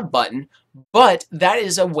sub button, but that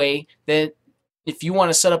is a way that if you want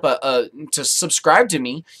to set up to subscribe to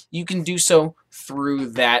me, you can do so through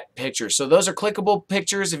that picture. So those are clickable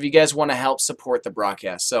pictures if you guys want to help support the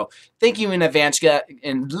broadcast. So thank you in advance,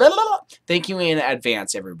 thank you in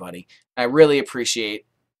advance, everybody. I really appreciate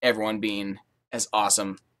everyone being as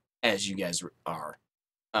awesome as you guys are.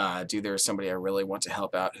 Dude, there's somebody I really want to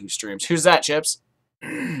help out who streams. Who's that, Chips?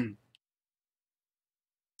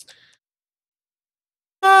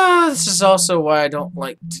 This is also why I don't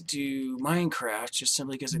like to do Minecraft, just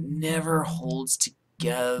simply because it never holds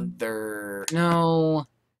together. No.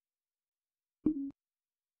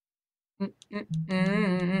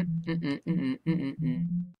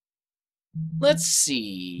 Let's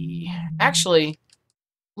see. Actually,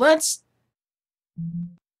 let's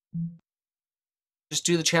just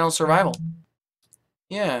do the channel survival.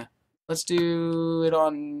 Yeah. Let's do it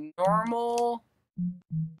on normal.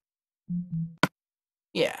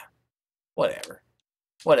 Yeah. Whatever.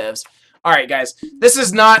 Whatevs. All right, guys. This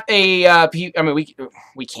is not a I mean, we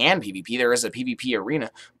can PvP. There is a PvP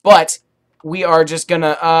arena, but we are just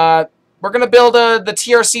gonna we're gonna build the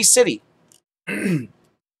TRC city.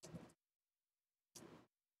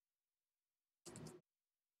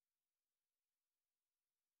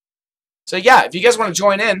 So yeah, if you guys want to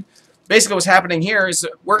join in, basically what's happening here is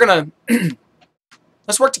we're gonna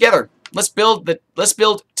let's work together. Let's build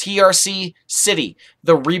TRC City,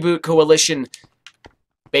 the Reboot Coalition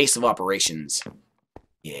base of operations.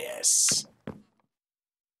 Yes.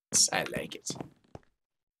 I like it.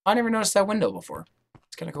 I never noticed that window before.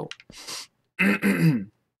 It's kind of cool.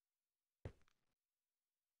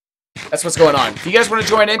 That's what's going on. If you guys want to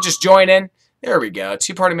join in, just join in. There we go.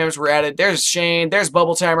 2 party members were added. There's Shane. There's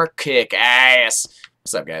Bubble Timer. Kick ass.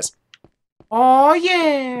 What's up, guys? Oh,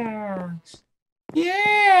 yeah.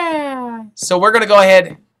 Yeah. So we're going to go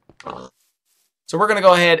ahead.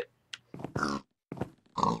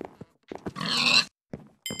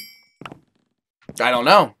 I don't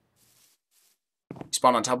know. You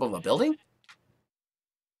spawned on top of a building?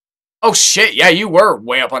 Oh, shit. Yeah, you were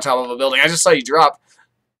way up on top of a building. I just saw you drop.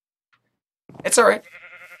 It's all right.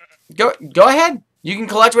 Go ahead. You can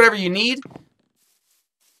collect whatever you need.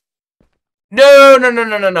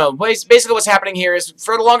 No. Basically what's happening here is,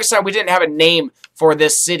 for the longest time, we didn't have a name for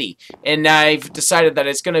this city. And I've decided that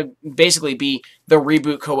it's going to basically be the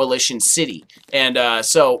Reboot Coalition City. And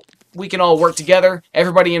so we can all work together.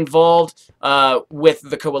 Everybody involved with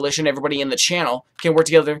the coalition, everybody in the channel can work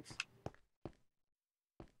together.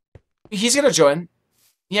 He's going to join.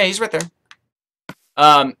 Yeah, he's right there.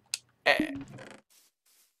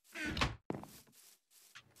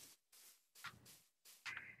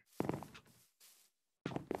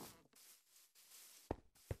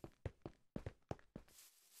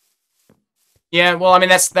 Yeah, well, I mean,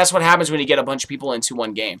 that's what happens when you get a bunch of people into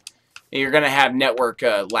one game. You're going to have network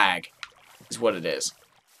lag, is what it is.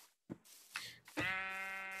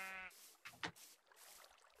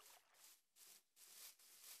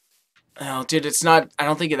 Oh, dude, it's not... I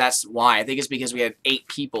don't think that's why. I think it's because we had 8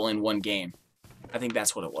 people in one game. I think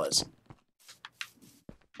that's what it was.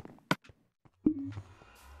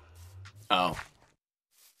 Oh.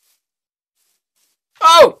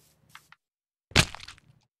 Oh!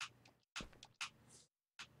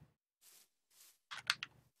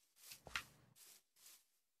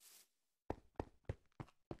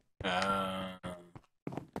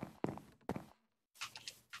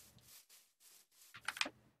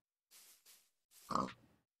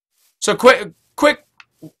 So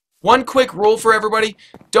one quick rule for everybody: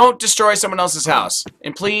 don't destroy someone else's house,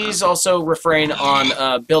 and please also refrain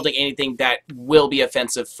on building anything that will be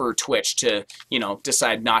offensive for Twitch to, you know,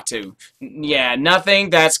 decide not to. Yeah, nothing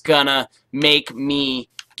that's gonna make me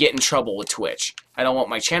get in trouble with Twitch. I don't want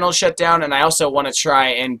my channel shut down, and I also want to try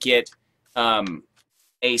and get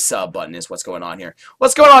a sub button is what's going on here.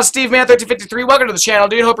 What's going on, Steve Man 1353? Welcome to the channel,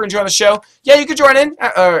 dude. Hope you're enjoying the show. Yeah, you can join in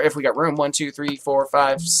if we got room. 1, 2, 3, 4,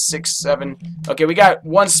 5, 6, 7. Okay, we got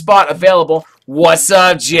 1 spot available. What's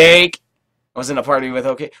up, Jake? I was in a party with.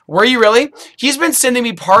 Okay, were you really? He's been sending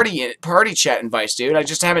me party chat invites, dude. I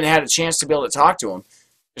just haven't had a chance to be able to talk to him.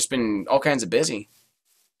 Just been all kinds of busy.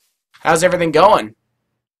 How's everything going?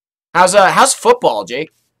 How's football,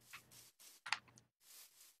 Jake?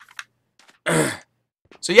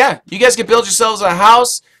 So yeah, you guys can build yourselves a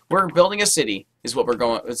house. We're building a city. Is what we're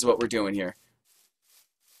doing here.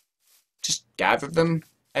 Just gather them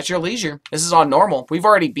at your leisure. This is on normal. We've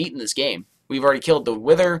already beaten this game. We've already killed the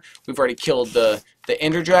Wither. We've already killed the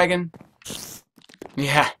Ender Dragon.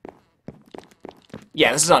 Yeah.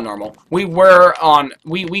 Yeah, this is on normal. We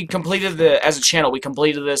completed as a channel. We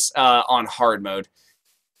completed this on hard mode.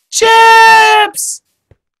 Chips.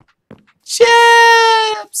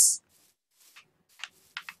 Chips.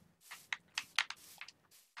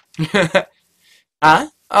 Huh?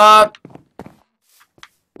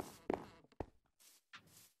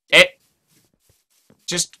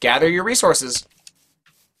 Just gather your resources.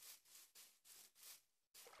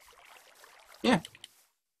 Yeah.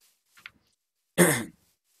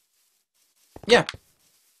 Yeah.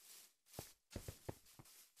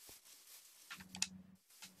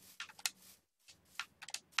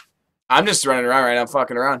 I'm just running around right now,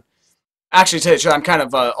 fucking around. Actually, to tell you the truth, I'm kind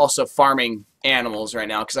of also farming animals right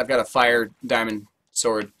now because I've got a fire diamond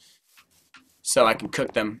sword, so I can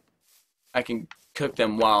cook them. I can cook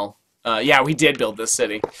them while... yeah, we did build this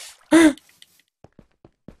city.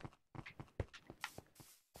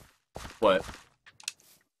 What?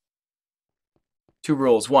 2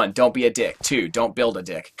 rules. 1, don't be a dick. 2, don't build a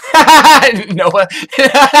dick. Noah.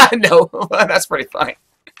 No, that's pretty funny.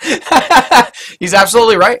 He's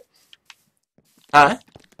absolutely right. Huh?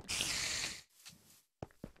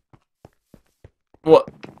 What?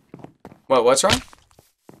 What's wrong?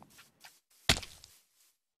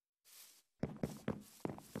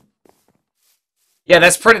 Yeah,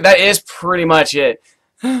 that is pretty much it.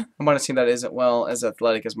 I'm on a team that isn't well as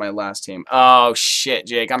athletic as my last team. Oh shit,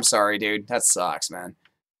 Jake. I'm sorry, dude. That sucks, man.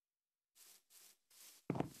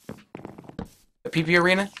 The PP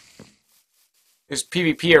arena? There's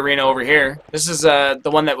PvP arena over here. This is the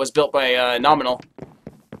one that was built by Nominal.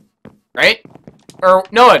 Right? Or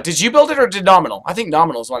Noah, did you build it or did Nominal? I think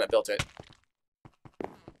Nominal is the one that built it.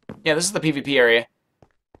 Yeah, this is the PvP area.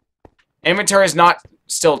 Inventory is not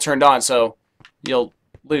still turned on, so you'll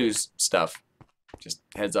lose stuff. Just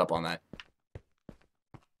heads up on that.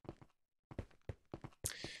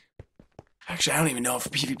 Actually, I don't even know if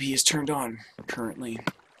PvP is turned on currently.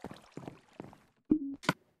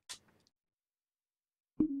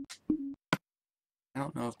 I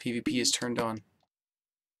don't know if PvP is turned on.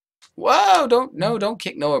 Whoa! Don't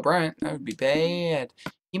kick Noah Bryant. That would be bad.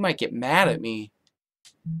 He might get mad at me.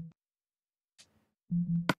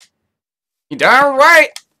 You darn right!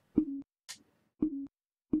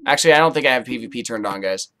 Actually, I don't think I have PvP turned on,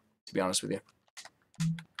 guys. To be honest with you.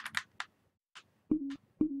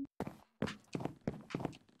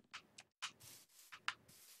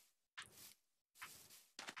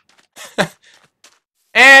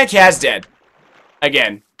 And Cat's dead.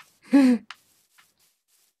 Again.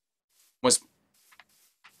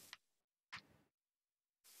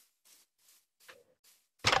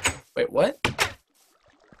 Wait, what?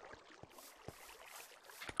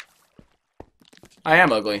 I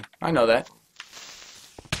am ugly. I know that.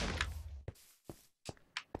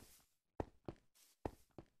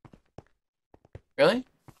 Really?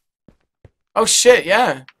 Oh shit,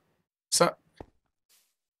 yeah.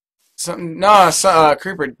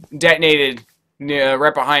 Creeper detonated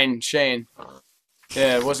right behind Shane.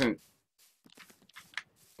 Yeah, it wasn't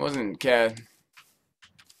Cat.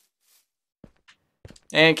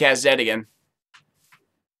 And Cat's dead again.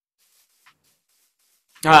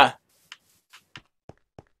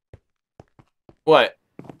 What?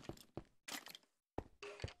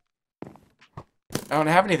 I don't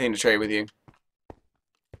have anything to trade with you.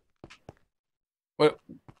 What?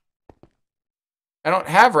 I don't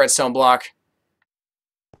have redstone block.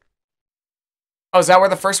 Oh, is that where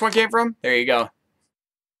the first one came from? There you go.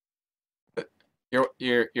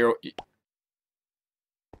 You're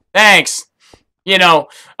Thanks. You know,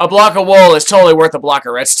 a block of wool is totally worth a block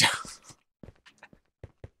of redstone.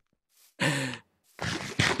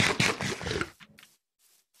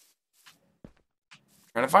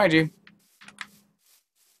 Trying to find you.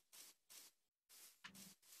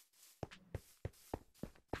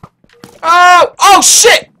 Oh! Oh,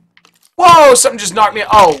 shit! Whoa, something just knocked me...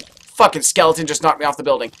 Oh, fucking skeleton just knocked me off the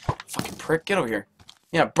building. Fucking prick, get over here.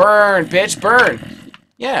 Yeah, burn, bitch, burn.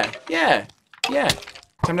 Yeah.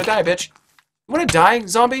 Time to die, bitch. You wanna die,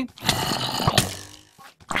 zombie?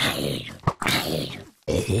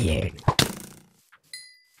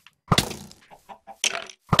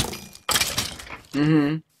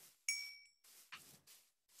 Mm-hmm.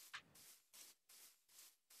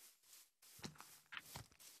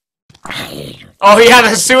 Oh yeah,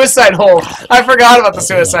 the suicide hole. I forgot about the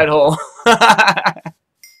suicide hole.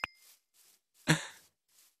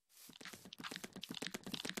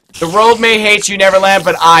 The world may hate you, Neverland,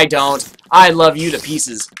 but I don't. I love you to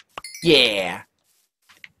pieces. Yeah.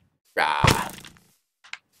 Rah.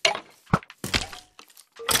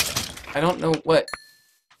 I don't know what.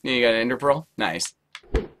 Yeah, you got an ender pearl? Nice.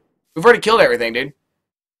 We've already killed everything, dude.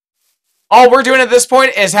 All we're doing at this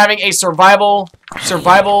point is having a survival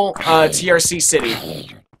TRC city.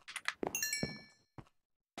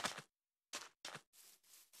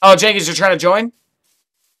 Oh, Jenkins, you're trying to join?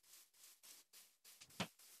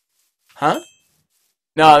 Huh?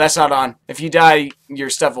 No, that's not on. If you die, your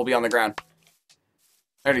stuff will be on the ground.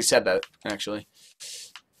 I already said that, actually.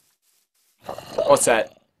 What's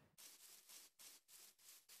that?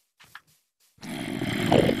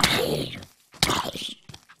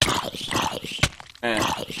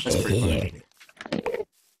 That's pretty funny.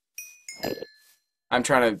 I'm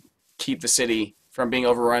trying to keep the city from being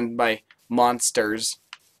overrun by monsters.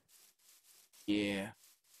 Yeah.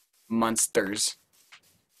 Monsters.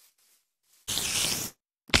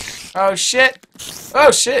 Oh shit!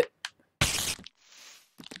 Oh shit!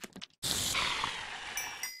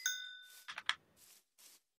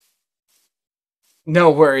 No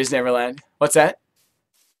worries, Neverland. What's that?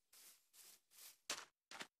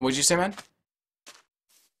 What'd you say, man?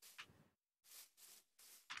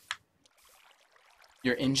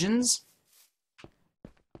 Your engines?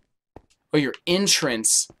 Oh, your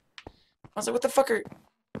entrance. I was like, what the fuck are...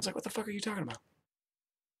 I was like, what the fuck are you talking about?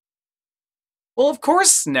 Well, of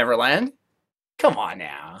course, Neverland. Come on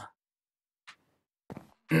now.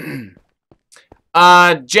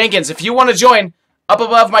 Jenkins, if you want to join, up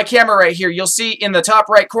above my camera right here, you'll see in the top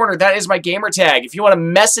right corner, that is my gamer tag. If you want to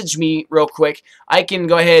message me real quick, I can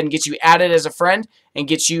go ahead and get you added as a friend and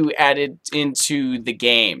get you added into the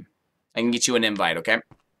game. I can get you an invite, okay?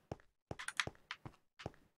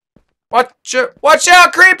 Watch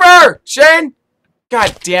out, creeper! Shane!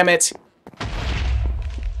 God damn it.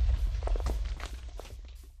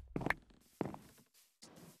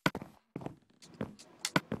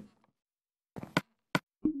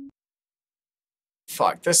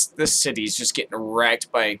 Fuck, this city's just getting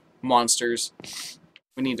wrecked by monsters.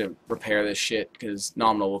 We need to repair this shit, because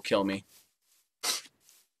Nominal will kill me.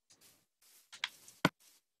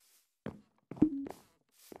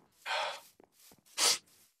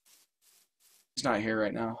 He's not here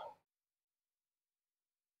right now.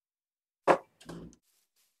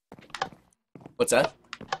 What's that?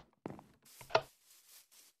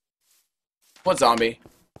 What zombie?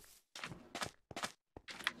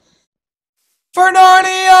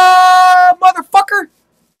 Fernardia, motherfucker!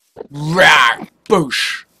 Rah!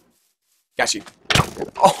 Boosh! Got you.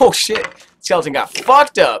 Oh shit! Skeleton got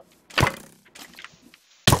fucked up.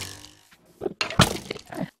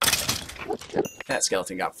 That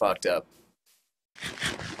skeleton got fucked up.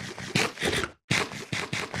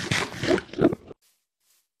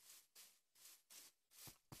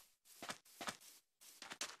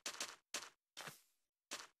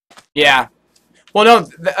 Yeah. Well,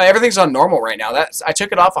 no, everything's on normal right now. I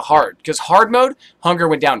took it off of hard, because hard mode, hunger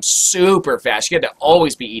went down super fast. You had to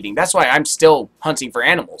always be eating. That's why I'm still hunting for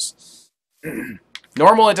animals.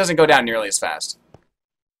 Normal, it doesn't go down nearly as fast.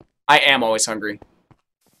 I am always hungry.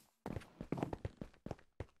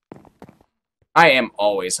 I am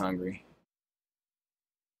always hungry.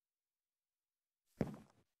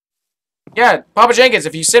 Yeah, Papa Jenkins,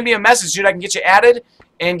 if you send me a message, dude, I can get you added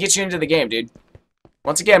and get you into the game, dude.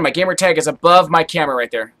 Once again, my gamer tag is above my camera right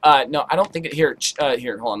there. No, I don't think it... Here,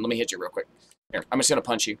 hold on. Let me hit you real quick. Here, I'm just going to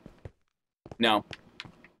punch you. No.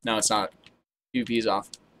 No, it's not. PvP's off.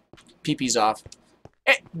 PP's off.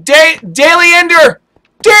 Hey, Daily Ender!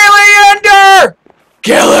 Daily Ender!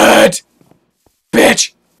 Kill it!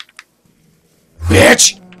 Bitch!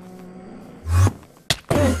 Bitch!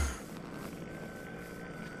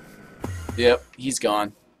 Yep, he's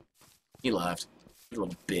gone. He left. You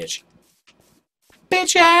little bitch.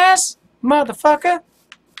 Bitch ass! Motherfucker!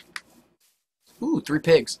 Ooh, 3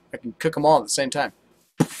 pigs. I can cook them all at the same time.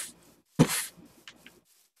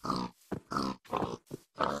 I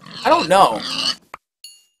don't know.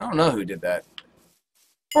 I don't know who did that.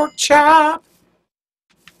 Pork chop!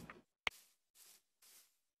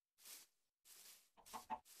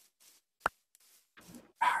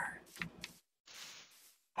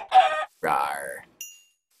 Rawr.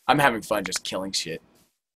 I'm having fun just killing shit.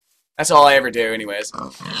 That's all I ever do, anyways.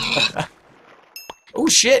 Oh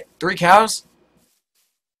shit! 3 cows?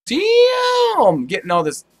 Damn! Getting all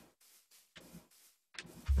this...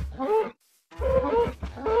 I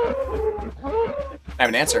have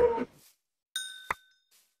an answer.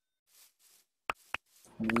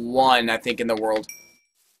 1, I think, in the world.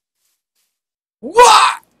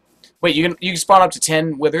 What? Wait, you can spawn up to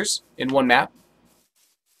 10 withers in 1 map?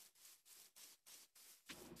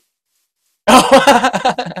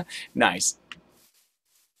 Nice.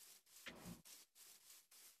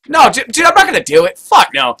 No, dude, I'm not gonna do it. Fuck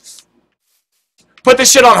no. Put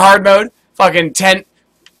this shit on hard mode. Fucking 10.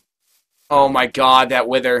 Oh my god, that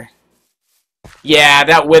wither. Yeah,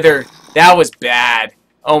 that wither. That was bad.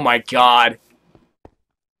 Oh my god.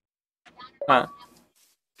 Huh.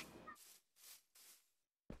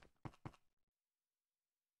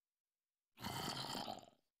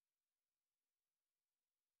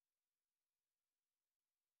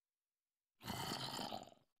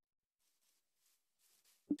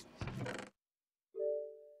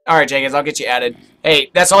 Alright, Jenkins, I'll get you added. Hey,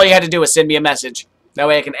 that's all you had to do was send me a message. That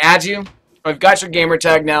way I can add you. I've got your gamer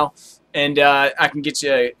tag now, and I can get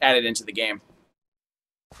you added into the game.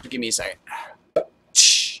 Give me a second.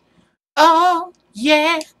 Oh,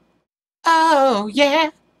 yeah. Oh, yeah.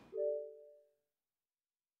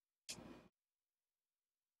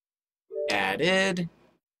 Added.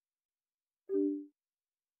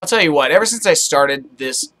 I'll tell you what, ever since I started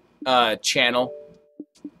this channel,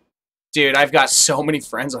 dude, I've got so many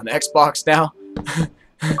friends on Xbox now.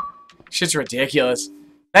 Shit's ridiculous.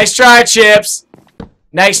 Nice try, Chips.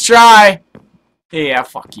 Nice try. Yeah,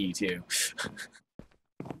 fuck you too.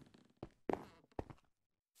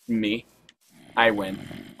 Me. I win.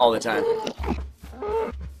 All the time.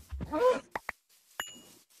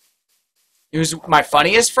 Who's my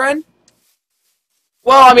funniest friend?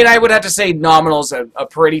 Well, I mean, I would have to say Nominal's a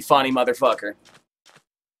pretty funny motherfucker.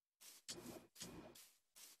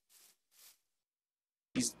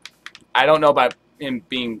 I don't know about him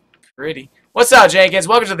being pretty. What's up, Jenkins?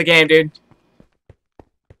 Welcome to the game, dude.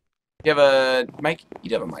 You have a mic? You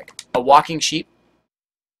do have a mic. A walking sheep?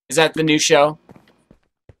 Is that the new show?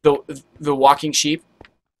 The walking sheep?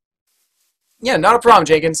 Yeah, not a problem,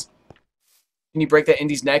 Jenkins. Can you break that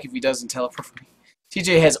Indy's neck if he doesn't teleport for me?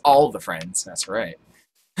 TJ has all the friends. That's right.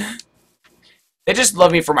 They just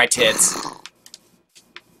love me for my tits.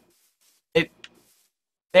 They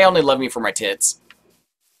only love me for my tits.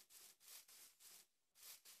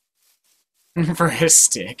 For his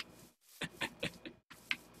stick.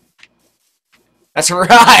 That's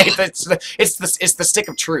right. It's the stick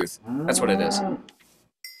of truth. That's what it is.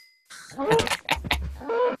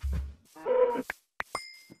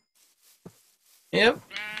 Yep.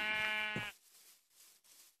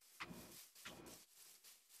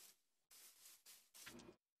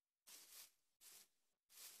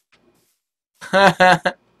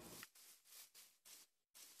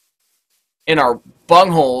 In our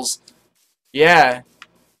bungholes. Yeah.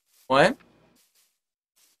 What?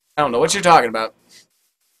 I don't know what you're talking about.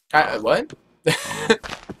 What?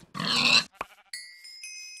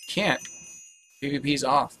 Can't. PvP's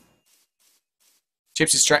off.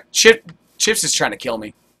 Chips is trying to kill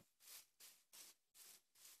me.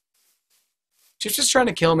 Chips is trying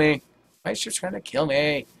to kill me. Why is Chips trying to kill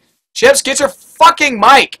me? Chips, get your fucking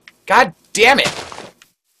mic! God damn it!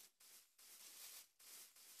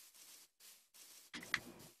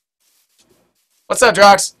 What's up,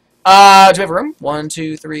 Drox? Do we have room? 1,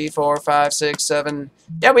 2, 3, 4, 5, 6, 7.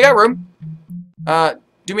 Yeah, we got room.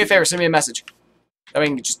 Do me a favor, send me a message. I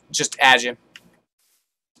mean, just add you.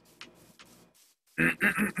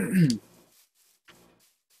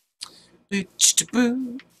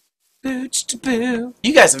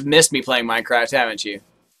 You guys have missed me playing Minecraft, haven't you?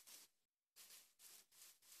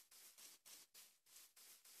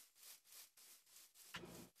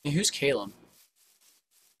 Hey, who's Caleb?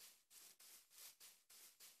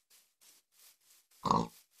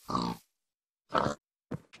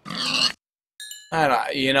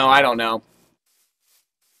 I don't know.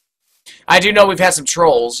 I do know we've had some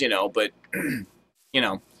trolls, but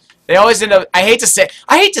they always end up. I hate to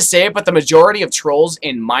say it, but the majority of trolls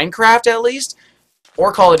in Minecraft, at least,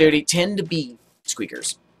 or Call of Duty, tend to be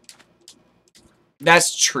squeakers.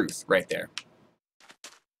 That's truth right there.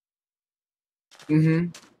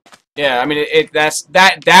 Yeah, I mean that's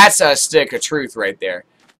a stick of truth right there.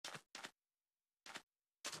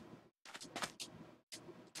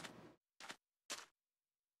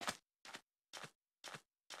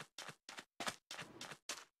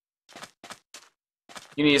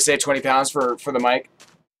 You need to save 20 pounds for the mic.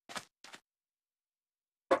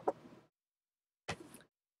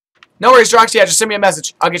 No worries, Drox. Yeah, just send me a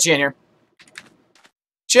message. I'll get you in here.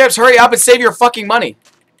 Chips, hurry up and save your fucking money.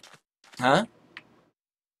 Huh?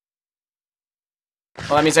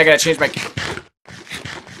 Well, that means I gotta change my...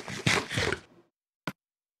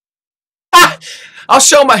 Ah! I'll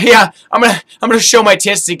show my... Yeah, I'm gonna show my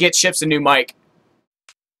tits to get Chips a new mic.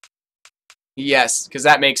 Yes, because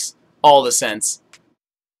that makes all the sense.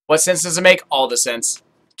 What sense does it make? All the sense.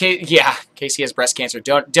 Yeah, Casey has breast cancer.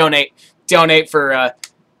 Donate for...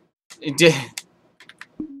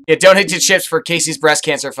 Yeah, donate to Chips for Casey's breast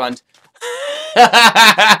cancer fund.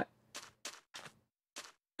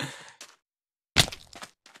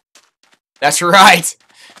 That's right.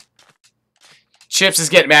 Chips is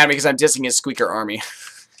getting mad because I'm dissing his squeaker army.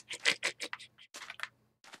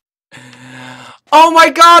 Oh my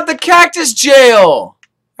god, the cactus jail!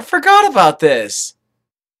 I forgot about this.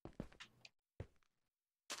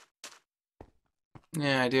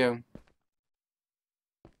 Yeah, I do.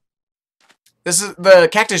 This is the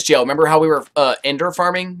cactus jail. Remember how we were ender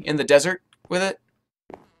farming in the desert with it?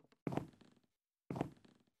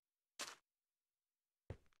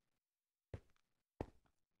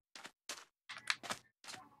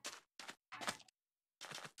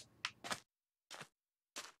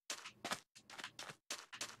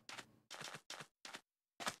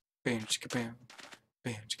 Bam, chicka bam.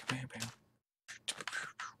 Bam, chicka bam, bam.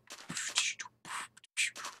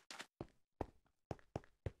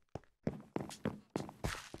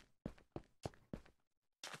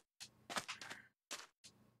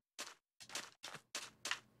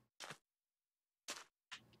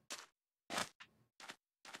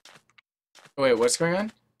 Wait, what's going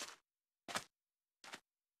on?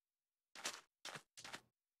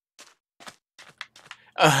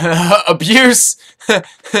 Abuse!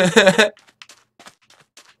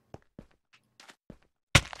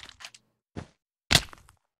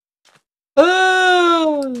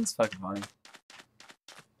 Oh, it's fucking funny.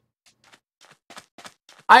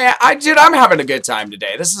 Dude, I'm having a good time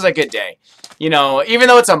today. This is a good day. You know, even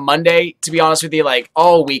though it's a Monday, to be honest with you, like,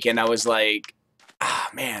 all weekend I was like, ah,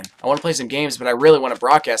 man, I want to play some games, but I really want to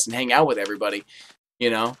broadcast and hang out with everybody,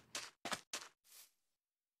 you know?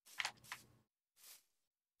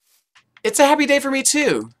 It's a happy day for me,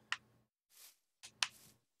 too.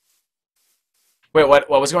 Wait, what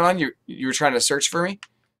was going on? You were trying to search for me?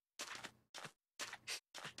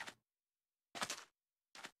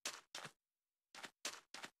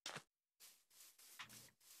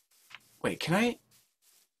 Wait, can I?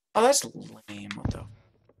 Oh, that's lame. What the?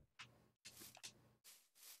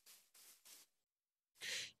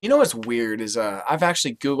 You know what's weird is I've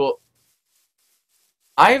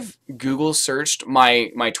Google searched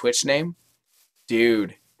my Twitch name,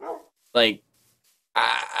 dude. Like,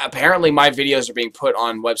 apparently my videos are being put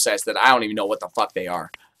on websites that I don't even know what the fuck they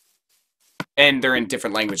are, and they're in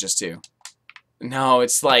different languages too. No,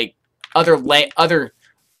 it's like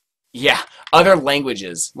yeah, other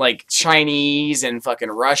languages like Chinese and fucking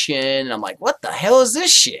Russian. And I'm like, what the hell is this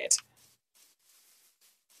shit?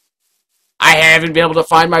 I haven't been able to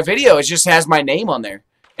find my video. It just has my name on there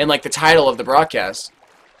and like the title of the broadcast.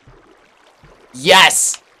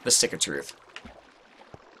 Yes, the stick of truth.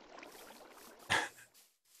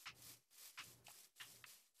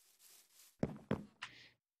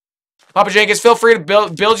 Papa Jenkins, feel free to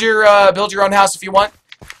build your own house if you want.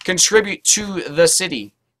 Contribute to the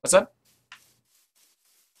city. What's up?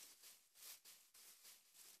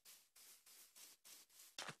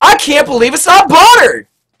 I can't believe it's not butter.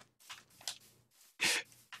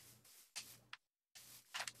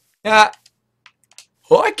 Yeah.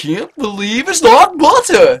 I can't believe it's not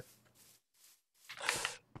butter.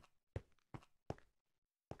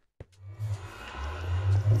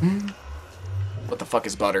 What the fuck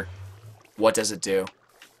is butter? What does it do?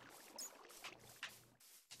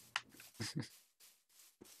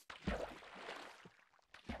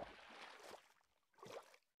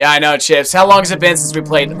 Yeah, I know, Chips. How long has it been since we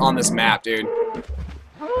played on this map, dude?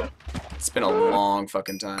 It's been a long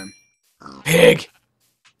fucking time. Pig!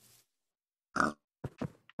 Been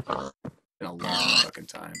a long fucking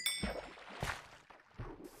time.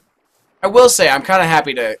 I will say, I'm kind of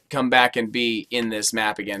happy to come back and be in this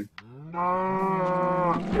map again.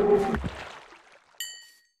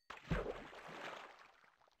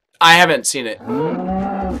 I haven't seen it.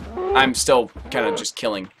 I'm still kind of just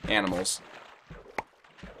killing animals.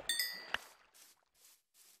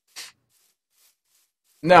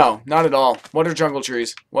 No, not at all. What are jungle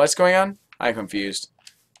trees? What's going on? I'm confused.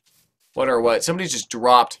 What are what? Somebody just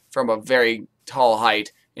dropped from a very tall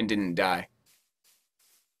height and didn't die.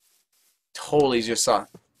 Totally just saw.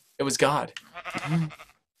 It was God.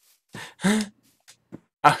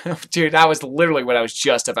 Dude, that was literally what I was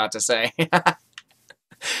just about to say.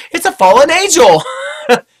 It's a fallen angel!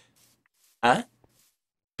 Huh?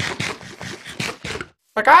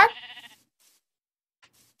 Okay.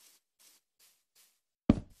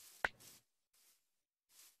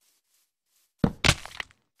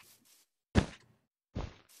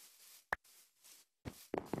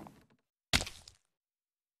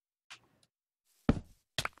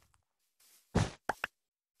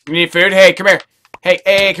 You need food? Hey, come here.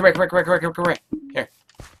 Hey, come here, come here. Here.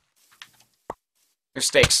 There's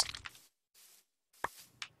steaks.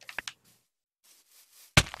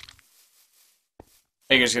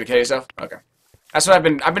 Are you just gonna kill yourself? Okay. That's what I've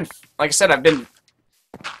been, like I said,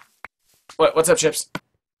 what's up, Chips?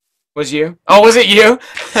 Was you? Oh, was it you?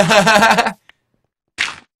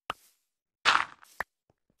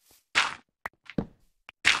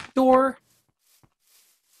 Door.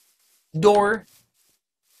 Door.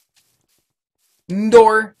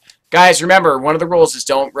 Door. Guys, remember, one of the rules is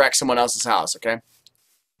don't wreck someone else's house, okay?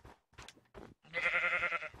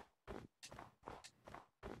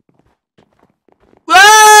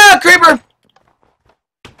 Ah! Creeper!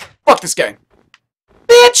 Fuck this guy.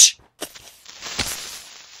 Bitch!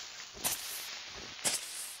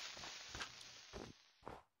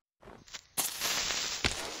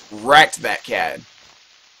 Wrecked that cat.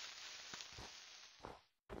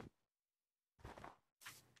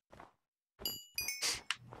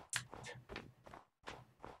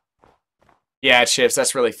 Yeah, Chips,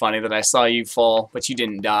 that's really funny that I saw you fall, but you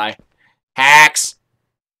didn't die. Hacks!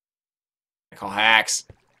 I call hacks.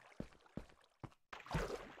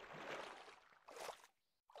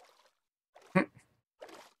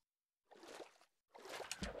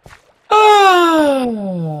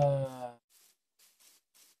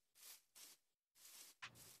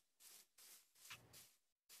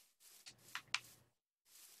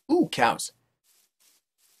 Ooh, cows.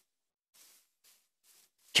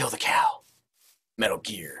 Kill the cow. Metal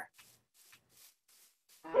Gear.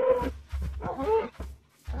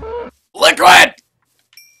 Liquid!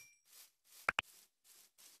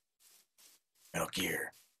 Metal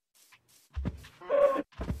Gear.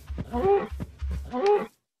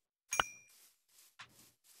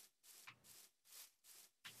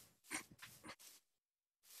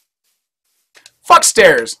 Fuck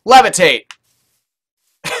stairs. Levitate.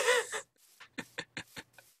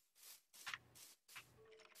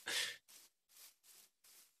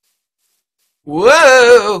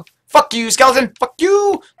 Whoa! Fuck you, skeleton! Fuck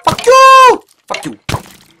you! Fuck you! Fuck you!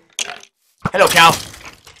 Hello, cow.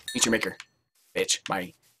 Meet your maker, bitch.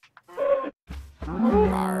 My.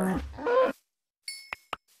 Rawr.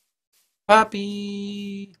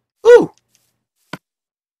 Puppy. Ooh!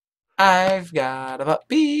 I've got a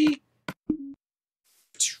puppy.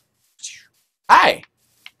 Hi!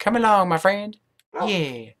 Come along, my friend.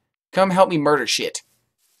 Yeah. Come help me murder shit.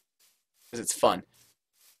 Because it's fun.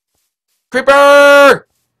 Creeper!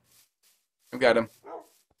 I've got him.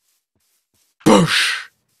 Boosh!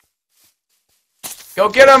 Go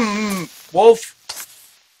get him, wolf!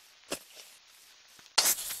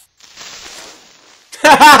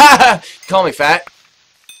 Call me fat.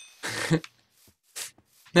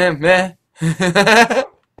 Meh, meh.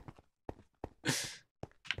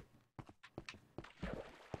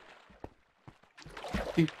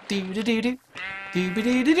 Do do do do do do do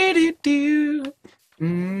do do do do.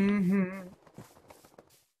 Mm-hmm.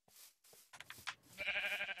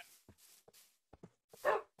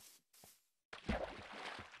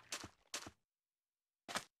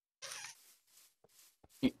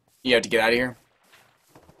 You have to get out of here.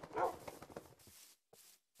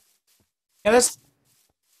 Yeah, that's.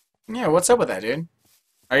 Yeah, what's up with that, dude?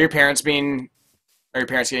 Are your parents getting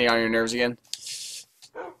on your nerves again?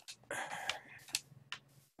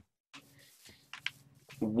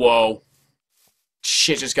 Whoa.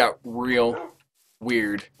 Shit just got real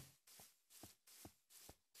weird.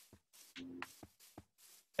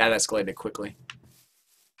 That escalated quickly.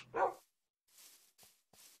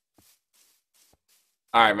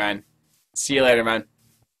 Alright, man. See you later, man.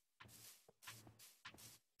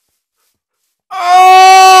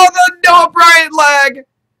 Oh, the bright leg!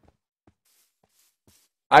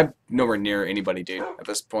 I'm nowhere near anybody, dude. At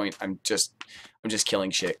this point, I'm just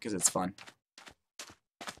killing shit because it's fun.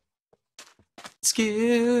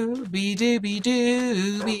 Scooby Dooby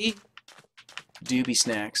Dooby. Doobie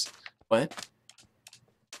snacks. What?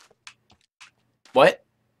 What?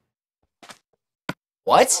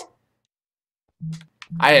 What?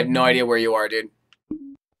 I have no idea where you are, dude.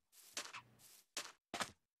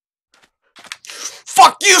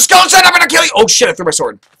 Fuck you, skeleton! I'm gonna kill you! Oh shit, I threw my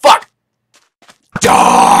sword. Fuck!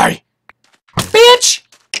 Die! Bitch!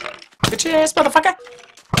 Bitch ass motherfucker!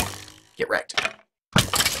 Get wrecked.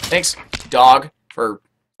 Thanks, dog, for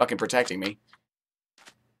fucking protecting me.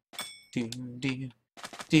 Do do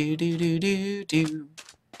do do do do do.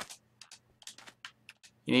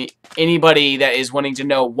 Anybody that is wanting to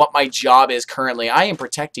know what my job is currently, I am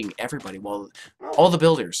protecting everybody. Well, all the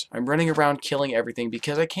builders. I'm running around killing everything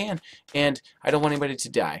because I can, and I don't want anybody to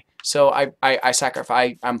die. So I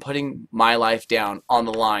sacrifice. I'm putting my life down on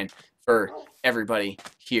the line for everybody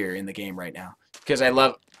here in the game right now because I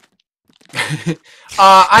love.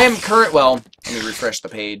 I am current. Well, let me refresh the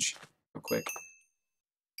page real quick.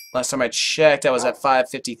 Last time I checked, I was at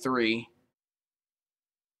 553.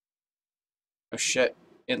 Oh shit.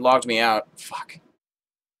 It logged me out. Fuck.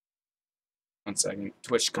 1 second.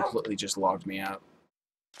 Twitch completely just logged me out.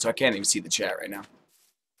 So I can't even see the chat right now.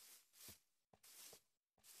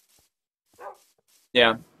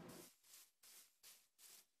 Yeah.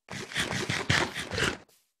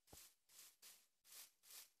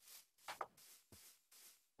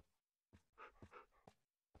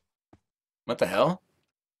 What the hell?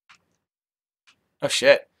 Oh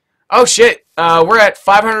shit. Oh shit. We're at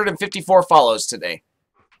 554 follows today.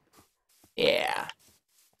 Yeah.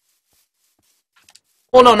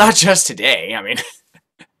 Well, no, not just today. I mean,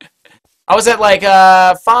 I was at like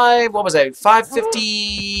what was I?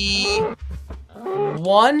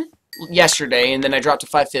 551 yesterday, and then I dropped to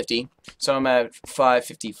 550. So I'm at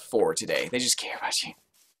 554 today. They just care about you.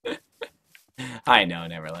 I know,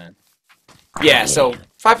 Neverland. Yeah, so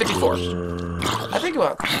 554. I think we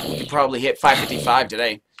could probably hit 555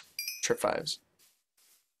 today. Trip fives.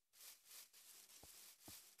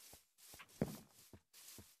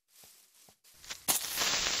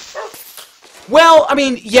 Well, I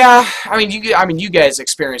mean, yeah. I mean, you guys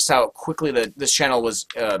experienced how quickly this channel was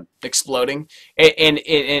exploding, and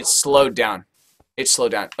it slowed down. It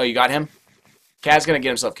slowed down. Oh, you got him? Cad's gonna get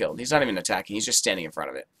himself killed. He's not even attacking. He's just standing in front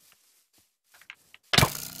of it.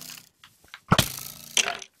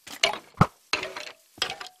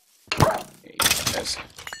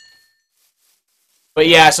 But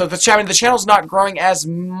yeah, so the channel's not growing as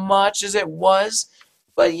much as it was,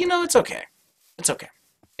 but you know, it's okay. It's okay.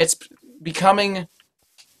 It's becoming.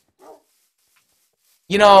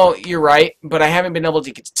 You know, you're right, but I haven't been able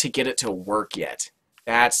to get it to work yet.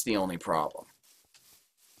 That's the only problem.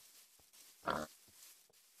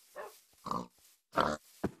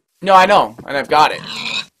 No, I know, and I've got it.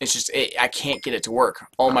 It's just, I can't get it to work.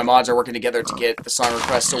 All my mods are working together to get the song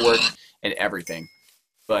requests to work and everything.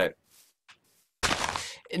 But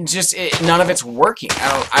none of it's working.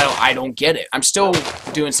 I don't get it. I'm still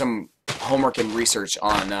doing some homework and research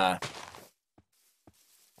on,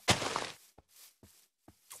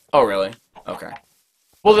 Oh, really? Okay.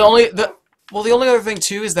 Well, the only other thing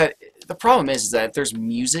too is that the problem is that if there's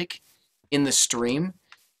music in the stream,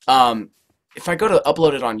 if I go to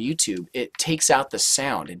upload it on YouTube, it takes out the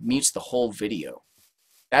sound. It mutes the whole video.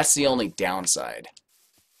 That's the only downside.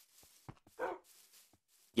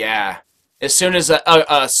 Yeah. As soon as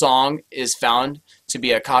a song is found to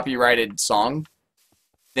be a copyrighted song,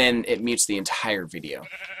 then it mutes the entire video.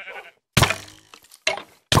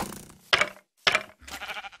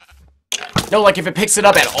 No, like if it picks it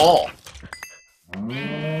up at all.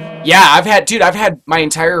 Yeah, I've had my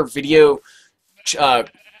entire video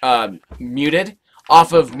muted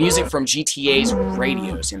off of music from GTA's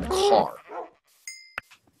radios in the car.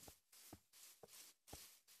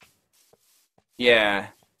 Yeah.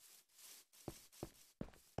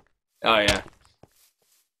 Oh, yeah.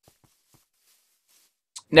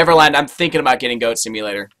 Neverland, I'm thinking about getting Goat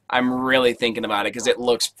Simulator. I'm really thinking about it because it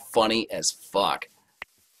looks funny as fuck.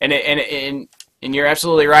 And you're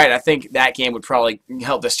absolutely right. I think that game would probably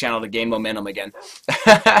help this channel to gain momentum again.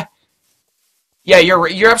 Yeah,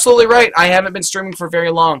 you're absolutely right. I haven't been streaming for very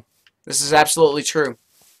long. This is absolutely true.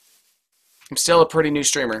 I'm still a pretty new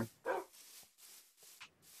streamer.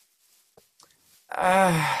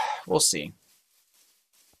 We'll see.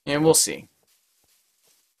 And we'll see.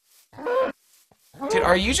 Dude,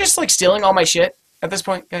 are you just like stealing all my shit at this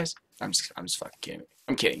point, guys? I'm just fucking kidding.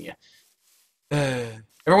 I'm kidding you.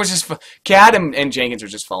 Everyone's just Cad and Jenkins are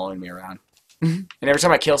just following me around. And every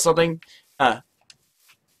time I kill something,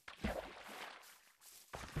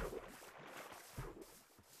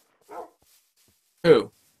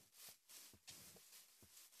 who?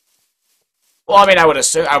 Well, I mean, I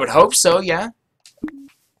would hope so, yeah.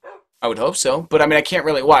 I would hope so, but I mean, I can't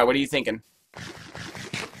really. Why? What are you thinking?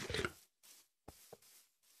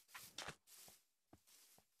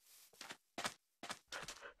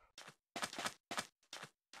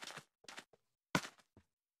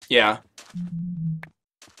 Yeah.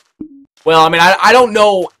 Well, I mean, I don't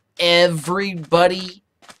know everybody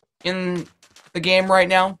in the game right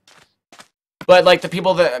now, but like the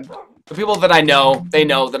people that I know, they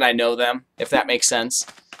know that I know them, if that makes sense.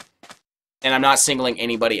 And I'm not singling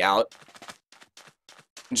anybody out.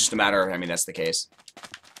 It's just a matter of, I mean, that's the case.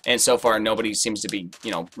 And so far, nobody seems to be, you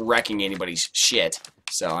know, wrecking anybody's shit.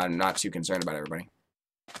 So I'm not too concerned about everybody.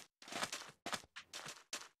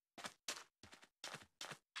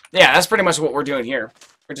 Yeah, that's pretty much what we're doing here.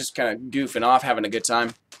 We're just kind of goofing off, having a good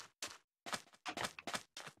time.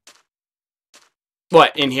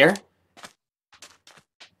 What, in here?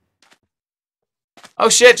 Oh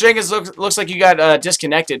shit, Jenkins, looks like you got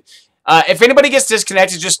disconnected. If anybody gets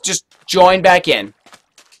disconnected, just join back in.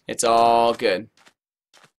 It's all good.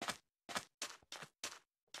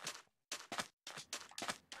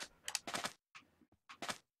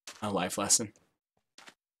 A life lesson.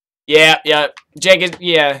 Yeah, Jenkins,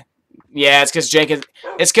 yeah, it's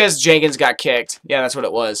because Jenkins got kicked. Yeah, that's what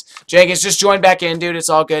it was. Jenkins, just join back in, dude. It's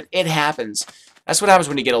all good. It happens. That's what happens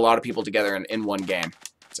when you get a lot of people together in one game.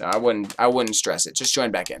 So I wouldn't stress it. Just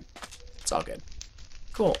join back in. It's all good.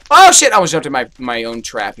 Cool. Oh shit! I almost jumped in my own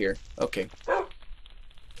trap here. Okay.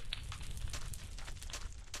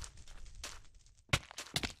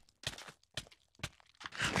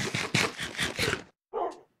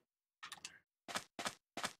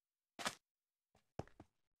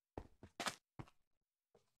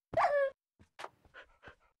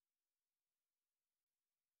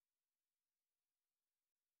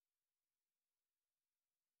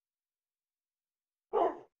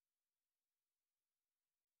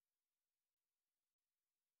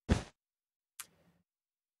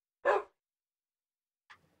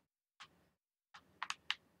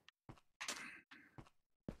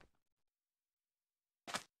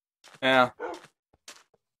 Yeah.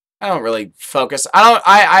 I don't really focus.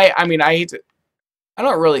 I mean, I hate to, I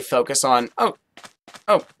don't really focus on, oh,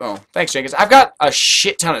 thanks, Jenkins. I've got a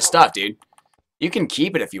shit ton of stuff, dude. You can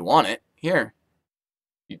keep it if you want it. Here.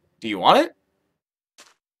 Do you want it?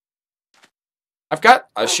 I've got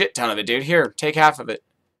a shit ton of it, dude. Here, take half of it.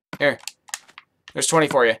 Here. There's 20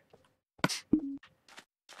 for you.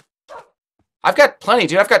 I've got plenty,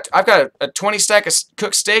 dude. I've got a 20 stack of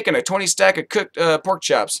cooked steak and a 20 stack of cooked pork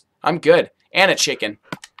chops. I'm good. And a chicken.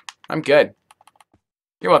 I'm good.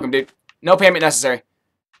 You're welcome, dude. No payment necessary.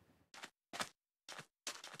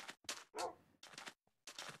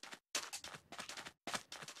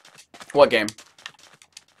 What game?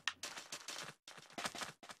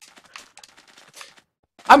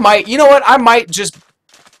 I might, you know what? I might just...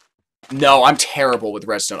 No, I'm terrible with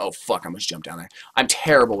redstone. Oh, fuck, I almost jumped down there. I'm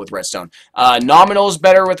terrible with redstone. Nominal's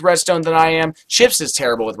better with redstone than I am. Chips is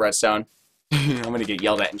terrible with redstone. I'm going to get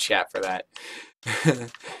yelled at in chat for that.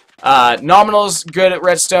 Nominal's good at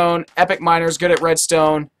redstone. Epic Miner's good at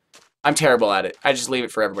redstone. I'm terrible at it. I just leave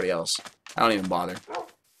it for everybody else. I don't even bother.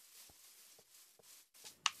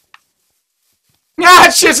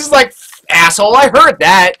 Ah, Chips is like, asshole, I heard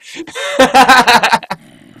that.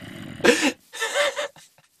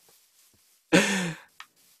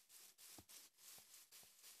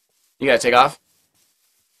 You gotta take off?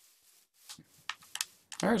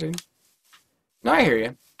 Alright, dude. No, I hear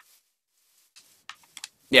you.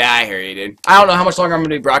 Yeah, I hear you, dude. I don't know how much longer I'm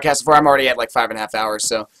gonna be broadcasting for. I'm already at like 5.5 hours,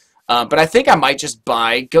 so. But I think I might just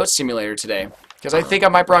buy Goat Simulator today. Because I think I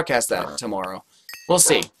might broadcast that tomorrow. We'll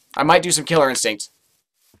see. I might do some Killer Instinct.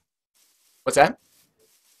 What's that?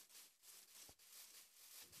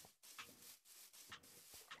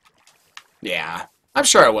 Yeah, I'm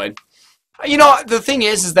sure I would. You know, the thing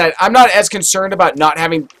is that I'm not as concerned about not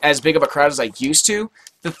having as big of a crowd as I used to.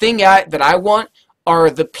 The thing that I want are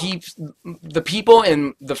the people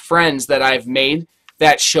and the friends that I've made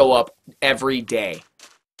that show up every day.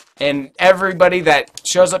 And everybody that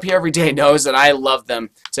shows up here every day knows that I love them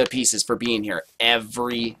to pieces for being here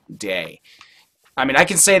every day. I mean, I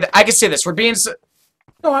can say that. I can say this. We're being.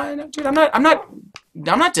 No, dude, I'm not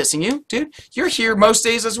dissing you, dude. You're here most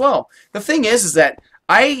days as well. The thing is that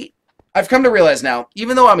I've come to realize now,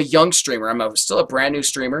 even though I'm a young streamer, still a brand new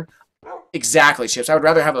streamer. Exactly, Chips. I would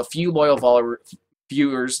rather have a few loyal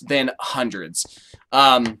viewers than hundreds.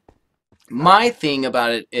 My thing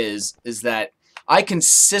about it is that I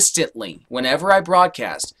consistently, whenever I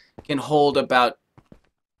broadcast, can hold about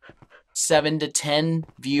 7 to 10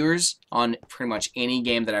 viewers on pretty much any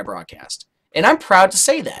game that I broadcast. And I'm proud to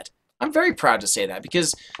say that. I'm very proud to say that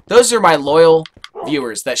because those are my loyal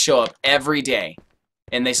viewers that show up every day.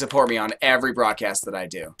 And they support me on every broadcast that I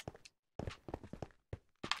do.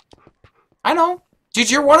 I know.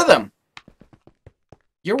 Dude, you're one of them.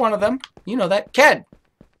 You're one of them. You know that. Ked,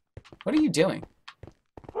 what are you doing?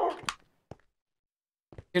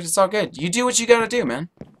 Dude, it's all good. You do what you gotta do, man.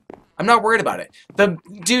 I'm not worried about it.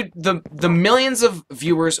 The millions of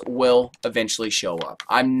viewers will eventually show up.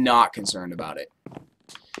 I'm not concerned about it.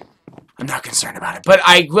 I'm not concerned about it. But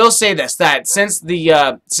I will say this, that since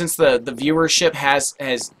the viewership has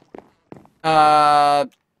I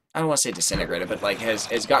don't want to say disintegrated, but like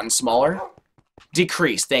has gotten smaller.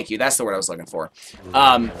 Decreased, thank you. That's the word I was looking for.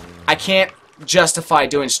 I can't justify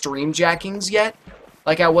doing stream jackings yet,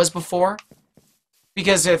 like I was before.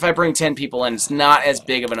 Because if I bring 10 people in, it's not as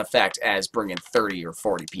big of an effect as bringing 30 or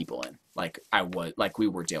 40 people in, like we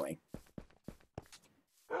were doing.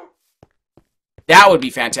 That would be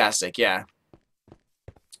fantastic, yeah.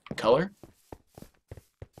 Color?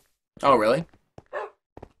 Oh, really?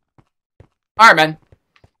 Alright, man.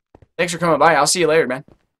 Thanks for coming by. I'll see you later, man.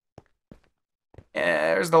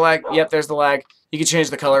 Yeah, there's the lag. Yep, there's the lag. You can change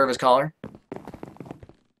the color of his collar.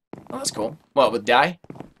 Oh, that's cool. What, with dye?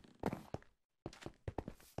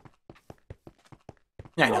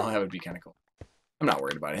 I know, that would be kind of cool. I'm not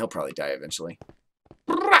worried about it. He'll probably die eventually.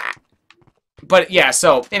 But yeah,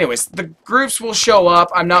 so anyways, the groups will show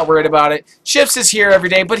up. I'm not worried about it. Chips is here every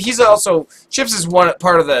day, but he's also Chips is one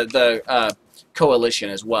part of the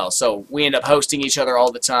coalition as well. So we end up hosting each other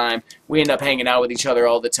all the time. We end up hanging out with each other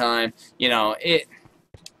all the time. You know, it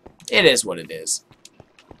is what it is.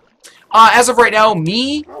 As of right now,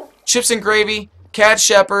 me, Chips and Gravy, Cad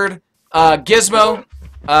Shepherd, Gizmo,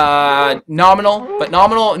 Nominal, but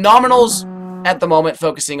Nominal's at the moment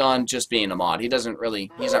focusing on just being a mod. He's not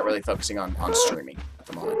really focusing on streaming at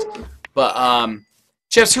the moment. But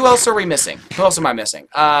Chips, who else are we missing? Who else am I missing?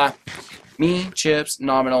 Me, Chips,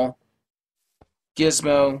 Nominal,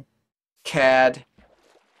 Gizmo, Cad.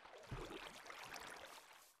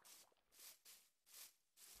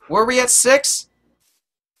 Were we at 6?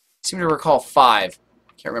 seem to recall 5.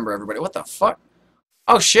 Can't remember everybody. What the fuck?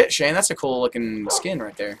 Oh shit, Shane, that's a cool looking skin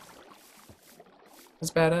right there.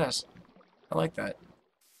 That's badass. I like that.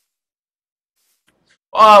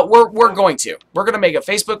 We're going to make a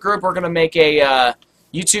Facebook group. We're gonna make a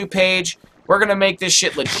YouTube page. We're gonna make this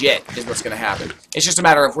shit legit. Is what's gonna happen. It's just a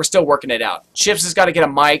matter of we're still working it out. Chips has got to get a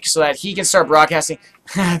mic so that he can start broadcasting.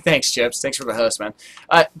 Thanks, Chips. Thanks for the host, man.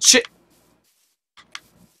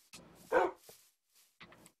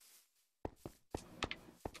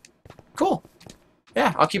 Cool.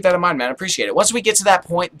 Yeah, I'll keep that in mind, man. I appreciate it. Once we get to that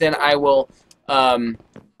point, then I will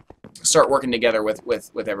start working together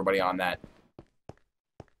with everybody on that.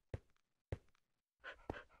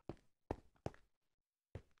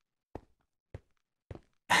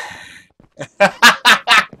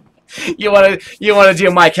 You wanna do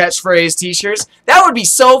my catchphrase t-shirts? That would be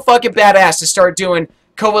so fucking badass to start doing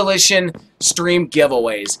Coalition stream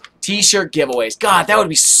giveaways, t-shirt giveaways. God, that would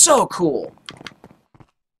be so cool.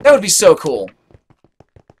 That would be so cool.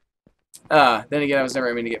 Then again, I was never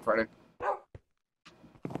aiming to get partnered.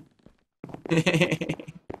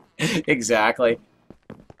 Exactly.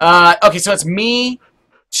 Okay, so it's me,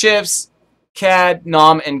 Chips, Cad,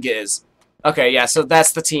 Nom, and Giz. Okay, yeah, so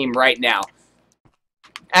that's the team right now.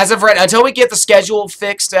 As of right, until we get the schedule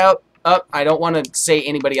fixed up, I don't want to say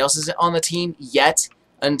anybody else is on the team yet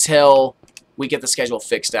until we get the schedule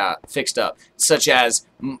fixed up. Such as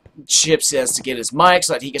Chips has to get his mic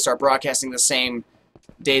so that he can start broadcasting the same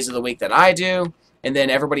days of the week that I do, and then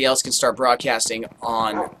everybody else can start broadcasting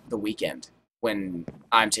on the weekend when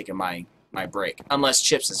I'm taking my break. Unless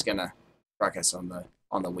Chips is gonna broadcast on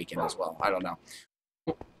the weekend as well. I don't know.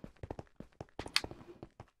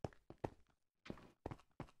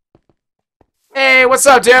 Hey, what's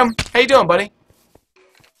up, Jim? How you doing, buddy?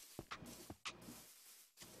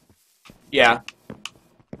 Yeah.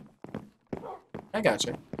 I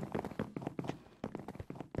gotcha.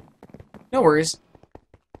 No worries.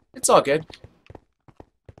 It's all good.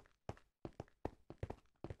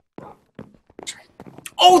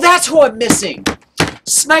 Oh, that's who I'm missing!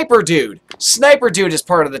 Sniper Dude. Sniper Dude is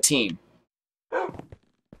part of the team.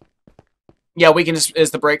 Yeah, weekend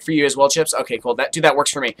is the break for you as well, Chips. Okay, cool. That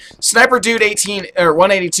works for me. Sniper Dude 18 or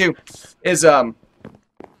 182 is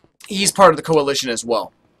he's part of the coalition as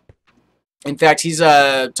well. In fact, he's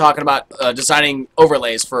talking about designing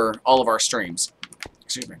overlays for all of our streams.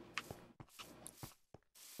 Excuse me.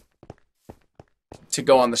 To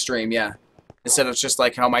go on the stream, yeah. Instead of just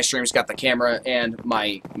like how my stream's got the camera and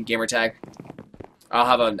my gamer tag, I'll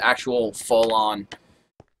have an actual full-on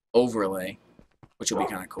overlay, which will be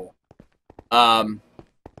kind of cool.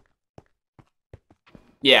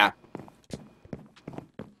 Yeah.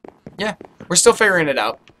 Yeah, we're still figuring it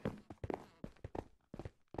out.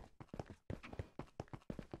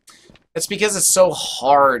 It's because it's so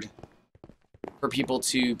hard for people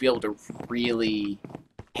to be able to really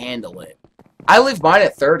handle it. I leave mine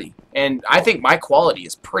at 30, and I think my quality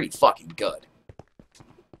is pretty fucking good.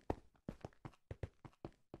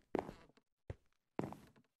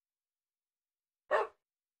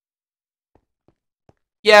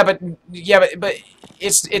 Yeah, but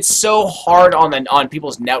it's so hard on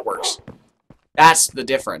people's networks. That's the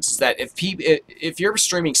difference. Is that if you're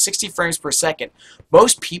streaming 60 frames per second,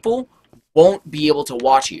 most people won't be able to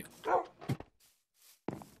watch you.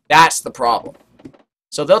 That's the problem.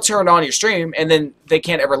 So they'll turn on your stream, and then they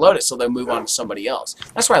can't ever load it, so they'll move on to somebody else.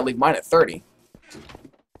 That's why I leave mine at 30.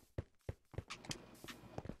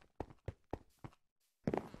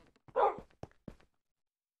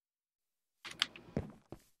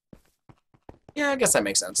 Yeah, I guess that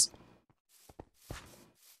makes sense.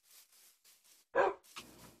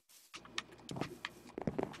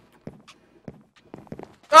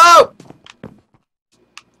 Oh!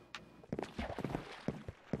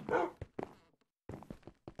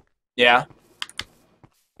 Yeah.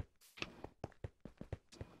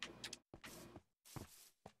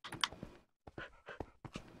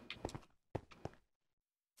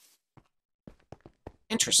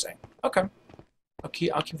 Interesting. Okay. I'll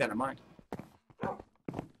keep that in mind.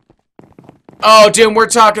 Oh, Doom, we're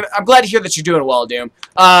talking. I'm glad to hear that you're doing well, Doom.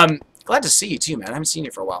 Glad to see you too, man. I haven't seen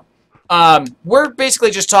you for a while. We're basically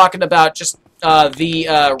just talking about just the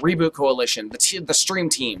Reboot Coalition, the stream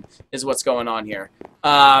team is what's going on here.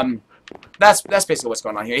 That's basically what's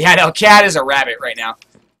going on here. Yeah, no, Cat is a rabbit right now.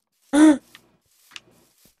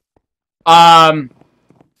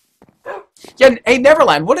 Yeah, hey,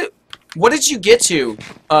 Neverland, what did you get to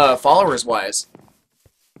followers wise?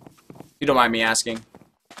 You don't mind me asking.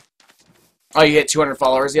 Oh, you hit 200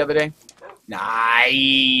 followers the other day?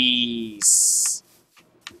 Nice.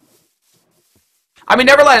 I mean,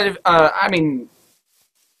 Neverland,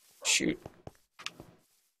 Shoot.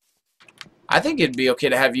 I think it'd be okay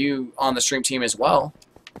to have you on the stream team as well.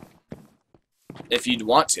 If you'd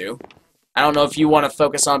want to. I don't know if you want to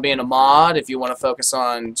focus on being a mod, if you want to focus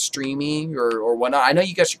on streaming or whatnot. I know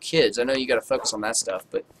you got your kids. I know you got to focus on that stuff,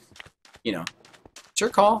 but, you know, it's your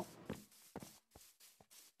call.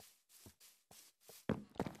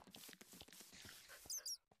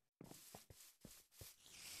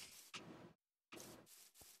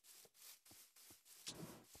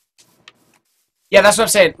 Yeah, that's what I'm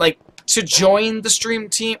saying. Like, to join the stream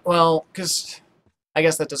team, well, because I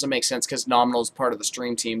guess that doesn't make sense because Nominal is part of the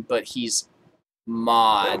stream team, but he's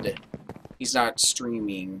mod. He's not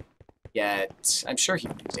streaming yet. I'm sure he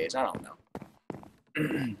these days. I don't know.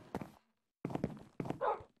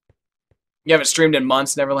 You haven't streamed in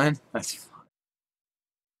months, Neverland? That's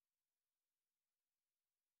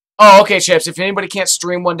oh, okay, Chips. If anybody can't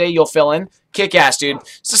stream one day, you'll fill in. Kick ass, dude.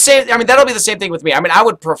 It's the same. I mean, that'll be the same thing with me. I mean, I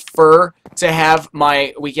would prefer to have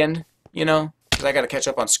my weekend, you know, because I got to catch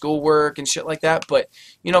up on schoolwork and shit like that. But,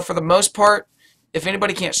 you know, for the most part, if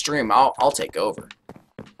anybody can't stream, I'll take over.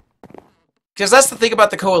 Because that's the thing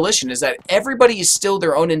about the coalition is that everybody is still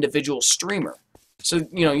their own individual streamer. So,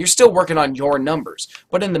 you know, you're still working on your numbers.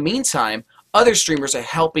 But in the meantime, other streamers are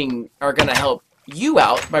going to help you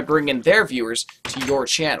out by bringing their viewers to your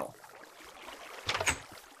channel.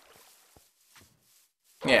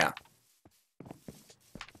 Yeah.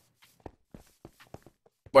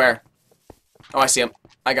 Where? Oh, I see him.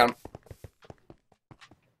 I got him.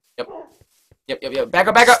 Yep. Yep. Back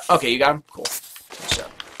up. Okay, you got him? Cool. Good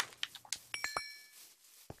job.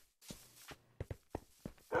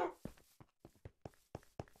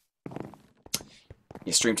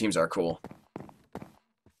 Yeah, stream teams are cool.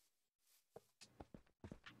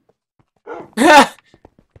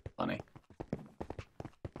 Funny.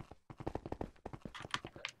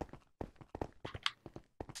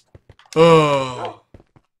 Oh.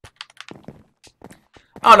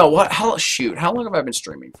 I don't know what. Shoot, how long have I been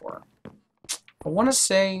streaming for? I want to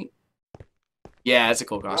say. Yeah, it's a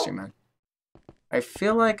cool costume, man. I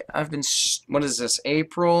feel like I've been. What is this?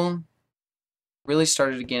 April. Really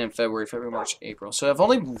started again in February, March, April. So I've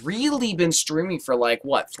only really been streaming for like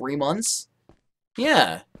what, 3 months?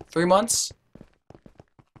 Yeah, 3 months.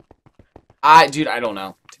 Dude, I don't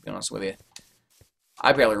know, to be honest with you.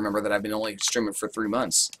 I barely remember that I've been only streaming for 3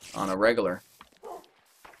 months on a regular.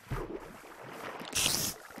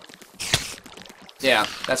 Yeah,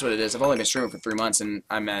 that's what it is. I've only been streaming for 3 months, and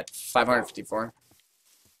I'm at 554.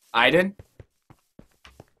 I did?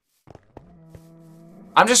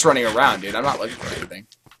 I'm just running around, dude. I'm not looking for anything.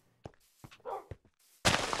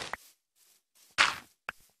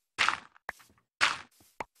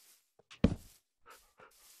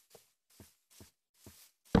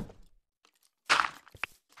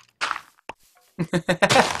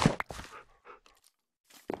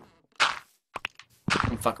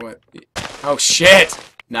 I'm fucking with. Oh shit!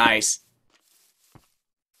 Nice.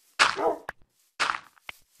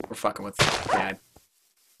 We're fucking with Dad.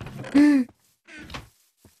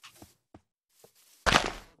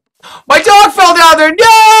 My dog fell down there!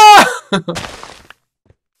 No!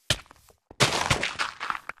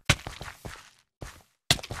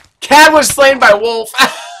 Cat was slain by wolf.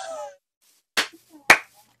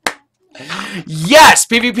 Yes!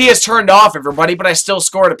 PvP is turned off, everybody, but I still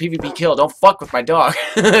scored a PvP kill. Don't fuck with my dog.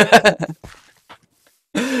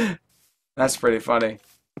 That's pretty funny.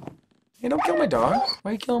 Hey, don't kill my dog.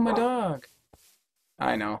 Why are you killing my dog?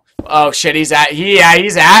 I know. Oh shit, he's after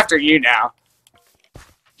you now.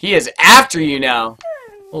 He is after you now.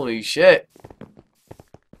 Holy shit.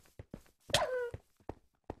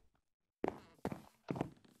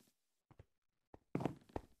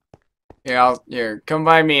 Here, come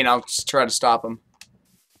by me and I'll just try to stop him.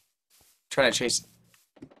 Try to chase.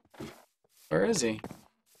 Where is he?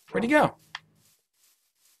 Where'd he go?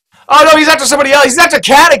 Oh no, he's after somebody else. He's after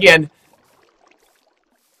Cat again.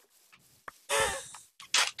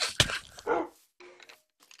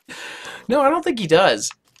 No, I don't think he does.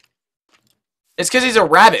 It's because he's a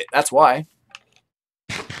rabbit. That's why.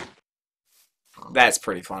 That's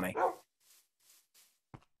pretty funny.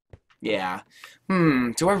 Yeah.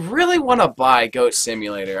 Do I really want to buy Goat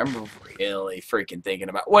Simulator? I'm really freaking thinking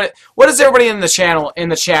about what does everybody in the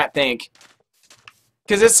chat think?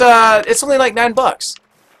 Because it's only like $9.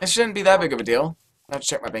 It shouldn't be that big of a deal. I have to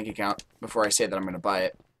check my bank account before I say that I'm going to buy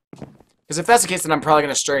it. Because if that's the case, then I'm probably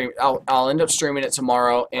going to stream. I'll end up streaming it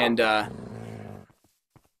tomorrow and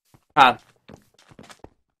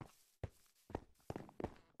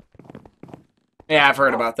yeah, I've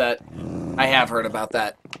heard about that. I have heard about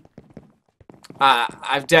that. I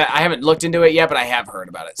haven't looked into it yet, but I have heard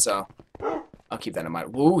about it. So I'll keep that in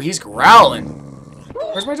mind. Ooh, he's growling.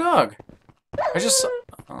 Where's my dog? I just...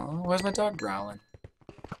 Oh, where's my dog growling?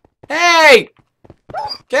 Hey!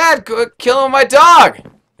 Dad, quit killing my dog!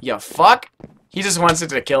 You fuck. He just wants it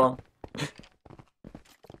to kill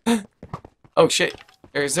him. Oh, shit.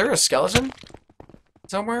 Is there a skeleton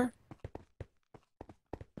somewhere?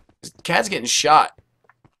 Cat's getting shot.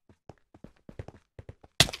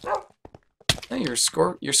 No, you're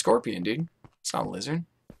scorpion, dude. It's not a lizard.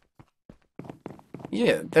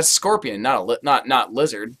 Yeah, that's scorpion, not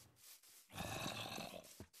lizard.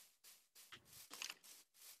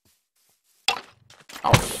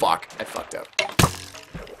 Oh fuck, I fucked up.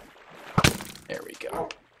 There we go.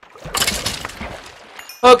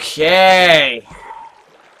 Okay.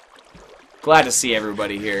 Glad to see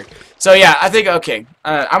everybody here. So yeah, I think, okay,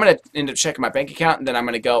 I'm going to end up checking my bank account, and then I'm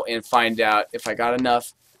going to go and find out if I got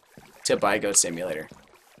enough to buy Goat Simulator.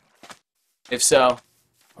 If so,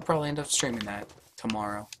 I'll probably end up streaming that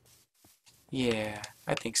tomorrow. Yeah,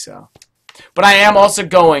 I think so. But I am also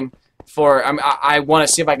going for, I want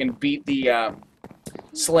to see if I can beat the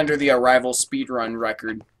Slender the Arrival speedrun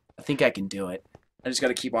record. I think I can do it. I just got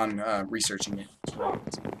to keep on researching it.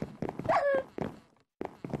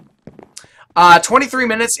 23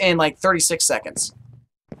 minutes and like 36 seconds.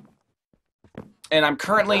 And I'm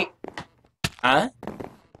currently... Huh?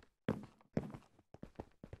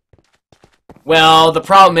 Well, the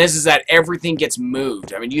problem is that everything gets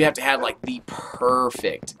moved. I mean, you have to have like the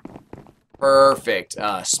perfect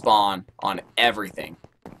spawn on everything.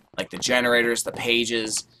 Like the generators, the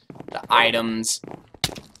pages, the items.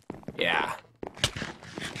 Yeah.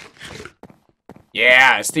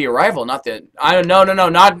 Yeah, it's the Arrival, not the... No, I'm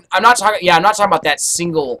not talking... Yeah, I'm not talking about that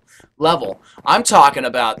single level. I'm talking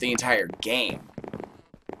about the entire game.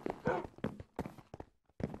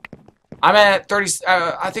 I'm at 30...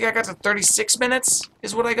 I think I got to 36 minutes,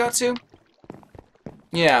 is what I got to.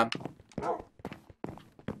 Yeah.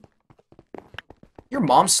 Your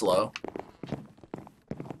mom's slow.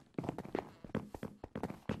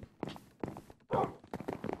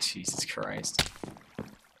 Jesus Christ.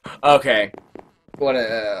 Okay. What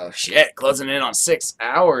a... shit, closing in on 6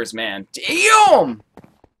 hours, man. Damn!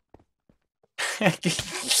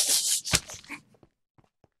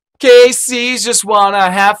 KC's just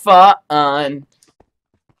wanna have fun.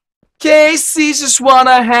 KC's just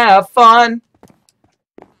wanna have fun.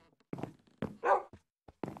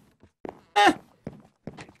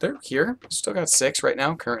 They're here. Still got 6 right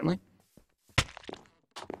now, currently.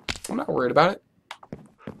 I'm not worried about it.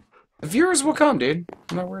 The viewers will come, dude.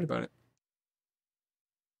 I'm not worried about it.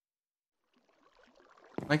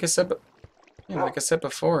 Like I said, like I said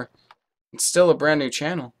before, it's still a brand new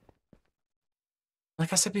channel.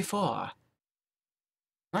 Like I said before.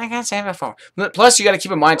 Plus, you got to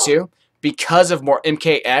keep in mind too, because of more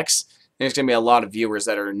MKX, there's gonna be a lot of viewers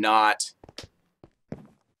that are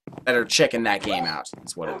checking that game out.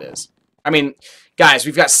 Is what it is. I mean, guys,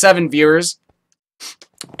 we've got 7 viewers,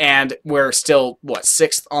 and we're still what,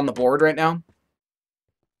 6th on the board right now.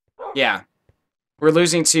 Yeah, we're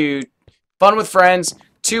losing to Fun with Friends,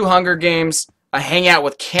 2 Hunger Games, a Hangout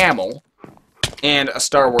with Camel, and a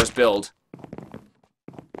Star Wars build.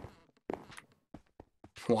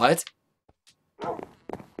 What?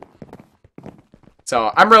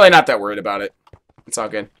 So, I'm really not that worried about it. It's all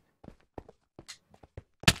good.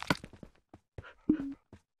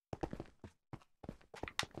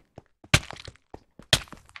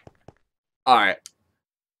 Alright.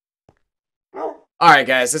 Alright,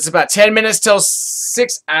 guys. It's about 10 minutes till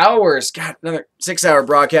 6 hours. God, another 6-hour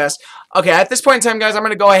broadcast. Okay, at this point in time, guys, I'm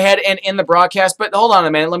going to go ahead and end the broadcast. But hold on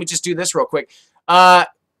a minute. Let me just do this real quick.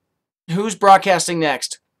 Who's broadcasting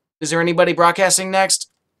next? Is there anybody broadcasting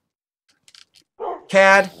next?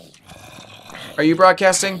 Cad? Are you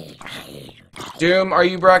broadcasting? Doom, are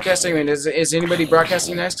you broadcasting? I mean, is anybody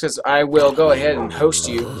broadcasting next? Because I will go ahead and host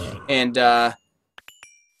you. And,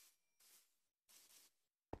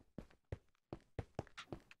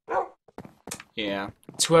 yeah.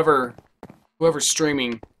 It's whoever's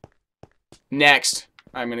streaming next,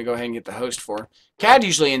 I'm going to go ahead and get the host for. Cad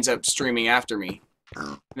usually ends up streaming after me.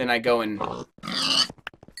 Then I go and...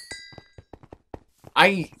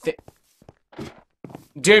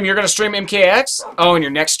 Doom, you're going to stream MKX? Oh, in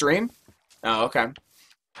your next stream? Oh, okay.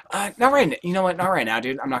 Not right now. You know what? Not right now,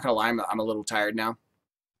 dude. I'm not going to lie. I'm a little tired now.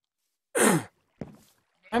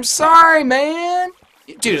 I'm sorry, man.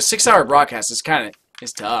 Dude, a 6-hour broadcast is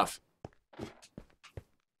it's tough.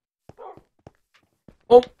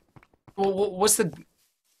 Well, what's the...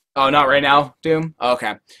 Oh, not right now, Doom? Oh,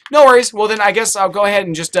 okay. No worries. Well, then I guess I'll go ahead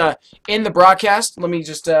and just end the broadcast. Let me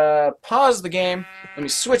just pause the game. Let me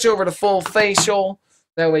switch over to full facial.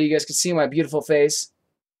 That way you guys can see my beautiful face.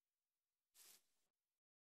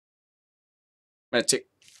 I'm gonna take...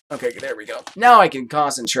 Okay, there we go. Now I can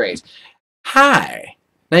concentrate. Hi.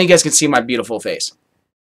 Now you guys can see my beautiful face.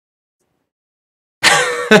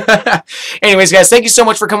 Anyways, guys, thank you so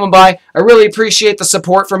much for coming by. I really appreciate the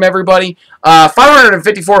support from everybody.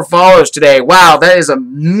 554 followers today. Wow, that is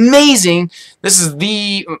amazing. This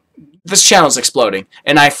channel's exploding,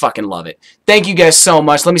 and I fucking love it. Thank you guys so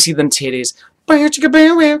much. Let me see them titties.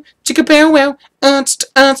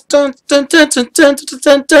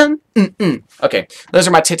 Okay, those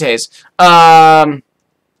are my titties.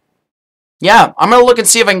 Yeah, I'm gonna look and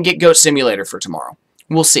see if I can get Goat Simulator for tomorrow.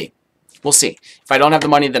 We'll see. We'll see. If I don't have the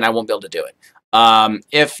money, then I won't be able to do it.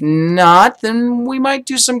 If not, then we might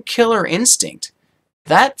do some Killer Instinct.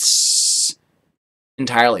 That's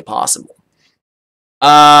entirely possible.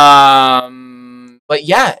 But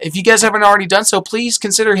yeah, if you guys haven't already done so, please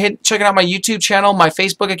consider checking out my YouTube channel, my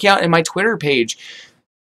Facebook account, and my Twitter page.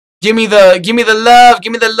 Give me the love,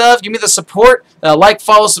 give me the love, give me the support. Like,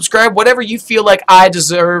 follow, subscribe, whatever you feel like I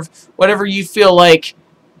deserve, whatever you feel like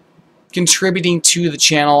contributing to the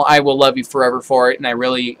channel. I will love you forever for it, and I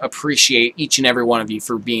really appreciate each and every one of you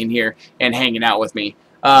for being here and hanging out with me.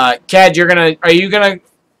 Cad,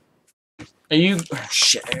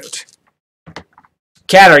 shit.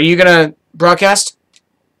 Cad, are you gonna broadcast?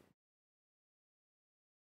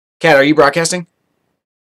 Cad, are you broadcasting?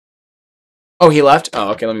 Oh, he left?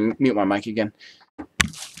 Oh, okay, let me mute my mic again.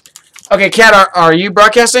 Okay, Cad, are you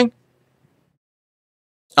broadcasting?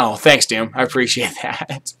 Oh, thanks, Doom. I appreciate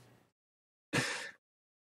that.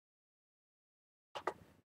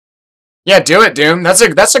 Yeah, do it, Doom.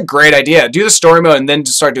 That's a great idea. Do the story mode and then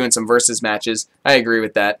just start doing some versus matches. I agree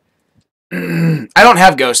with that. I don't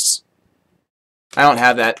have ghosts. I don't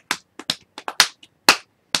have that.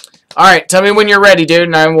 Alright, tell me when you're ready, dude,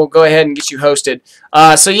 and I will go ahead and get you hosted.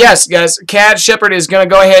 So yes, guys, Cad Shepard is going to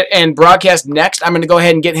go ahead and broadcast next. I'm going to go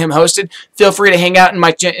ahead and get him hosted. Feel free to hang out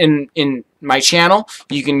in my channel.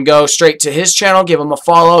 You can go straight to his channel, give him a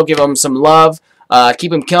follow, give him some love,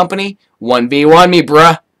 keep him company. 1v1 me,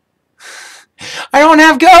 bruh. I don't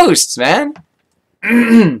have ghosts, man.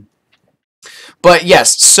 But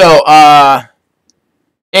yes, so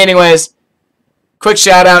anyways, quick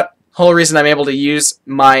shout out. Whole reason I'm able to use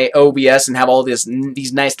my OBS and have all these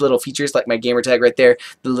nice little features like my gamer tag right there,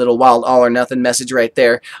 the little wild all or nothing message right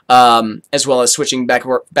there, as well as switching back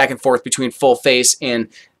and forth between full face and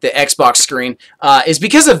the Xbox screen, is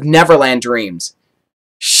because of Neverland Dreams.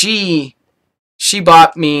 She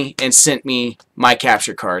bought me and sent me my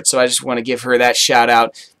capture card, so I just want to give her that shout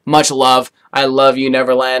out. Much love. I love you,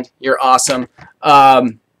 Neverland. You're awesome.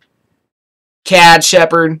 Cad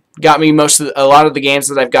Shepard got me a lot of the games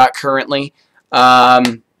that I've got currently.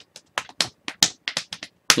 You're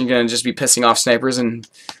gonna just be pissing off snipers and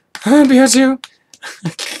because you.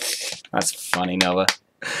 That's funny, Nova.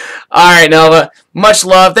 All right, Nova. Much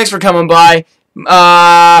love. Thanks for coming by.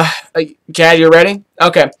 Cad, you ready?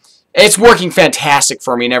 Okay. It's working fantastic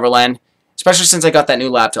for me, Neverland, especially since I got that new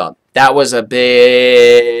laptop. That was a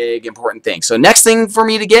big, important thing. So next thing for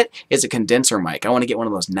me to get is a condenser mic. I want to get one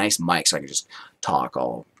of those nice mics so I can just talk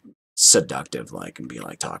all seductive like and be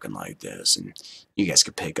like talking like this, and you guys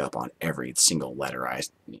could pick up on every single letter I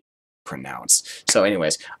pronounce. So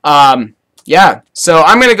anyways, yeah. So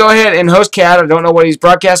I'm going to go ahead and host Cad. I don't know what he's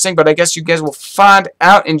broadcasting, but I guess you guys will find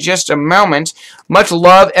out in just a moment. Much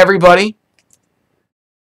love, everybody.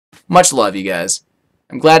 Much love, you guys.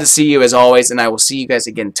 I'm glad to see you as always, and I will see you guys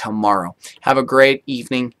again tomorrow. Have a great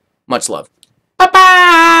evening. Much love.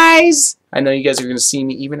 Bye-byes! I know you guys are going to see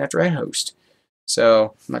me even after I host.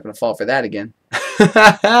 So, I'm not going to fall for that again.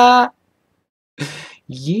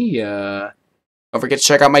 Yeah. Don't forget to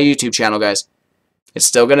check out my YouTube channel, guys. It's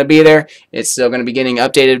still going to be there. It's still going to be getting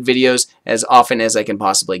updated videos as often as I can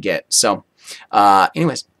possibly get. So,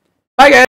 anyways. Bye, guys!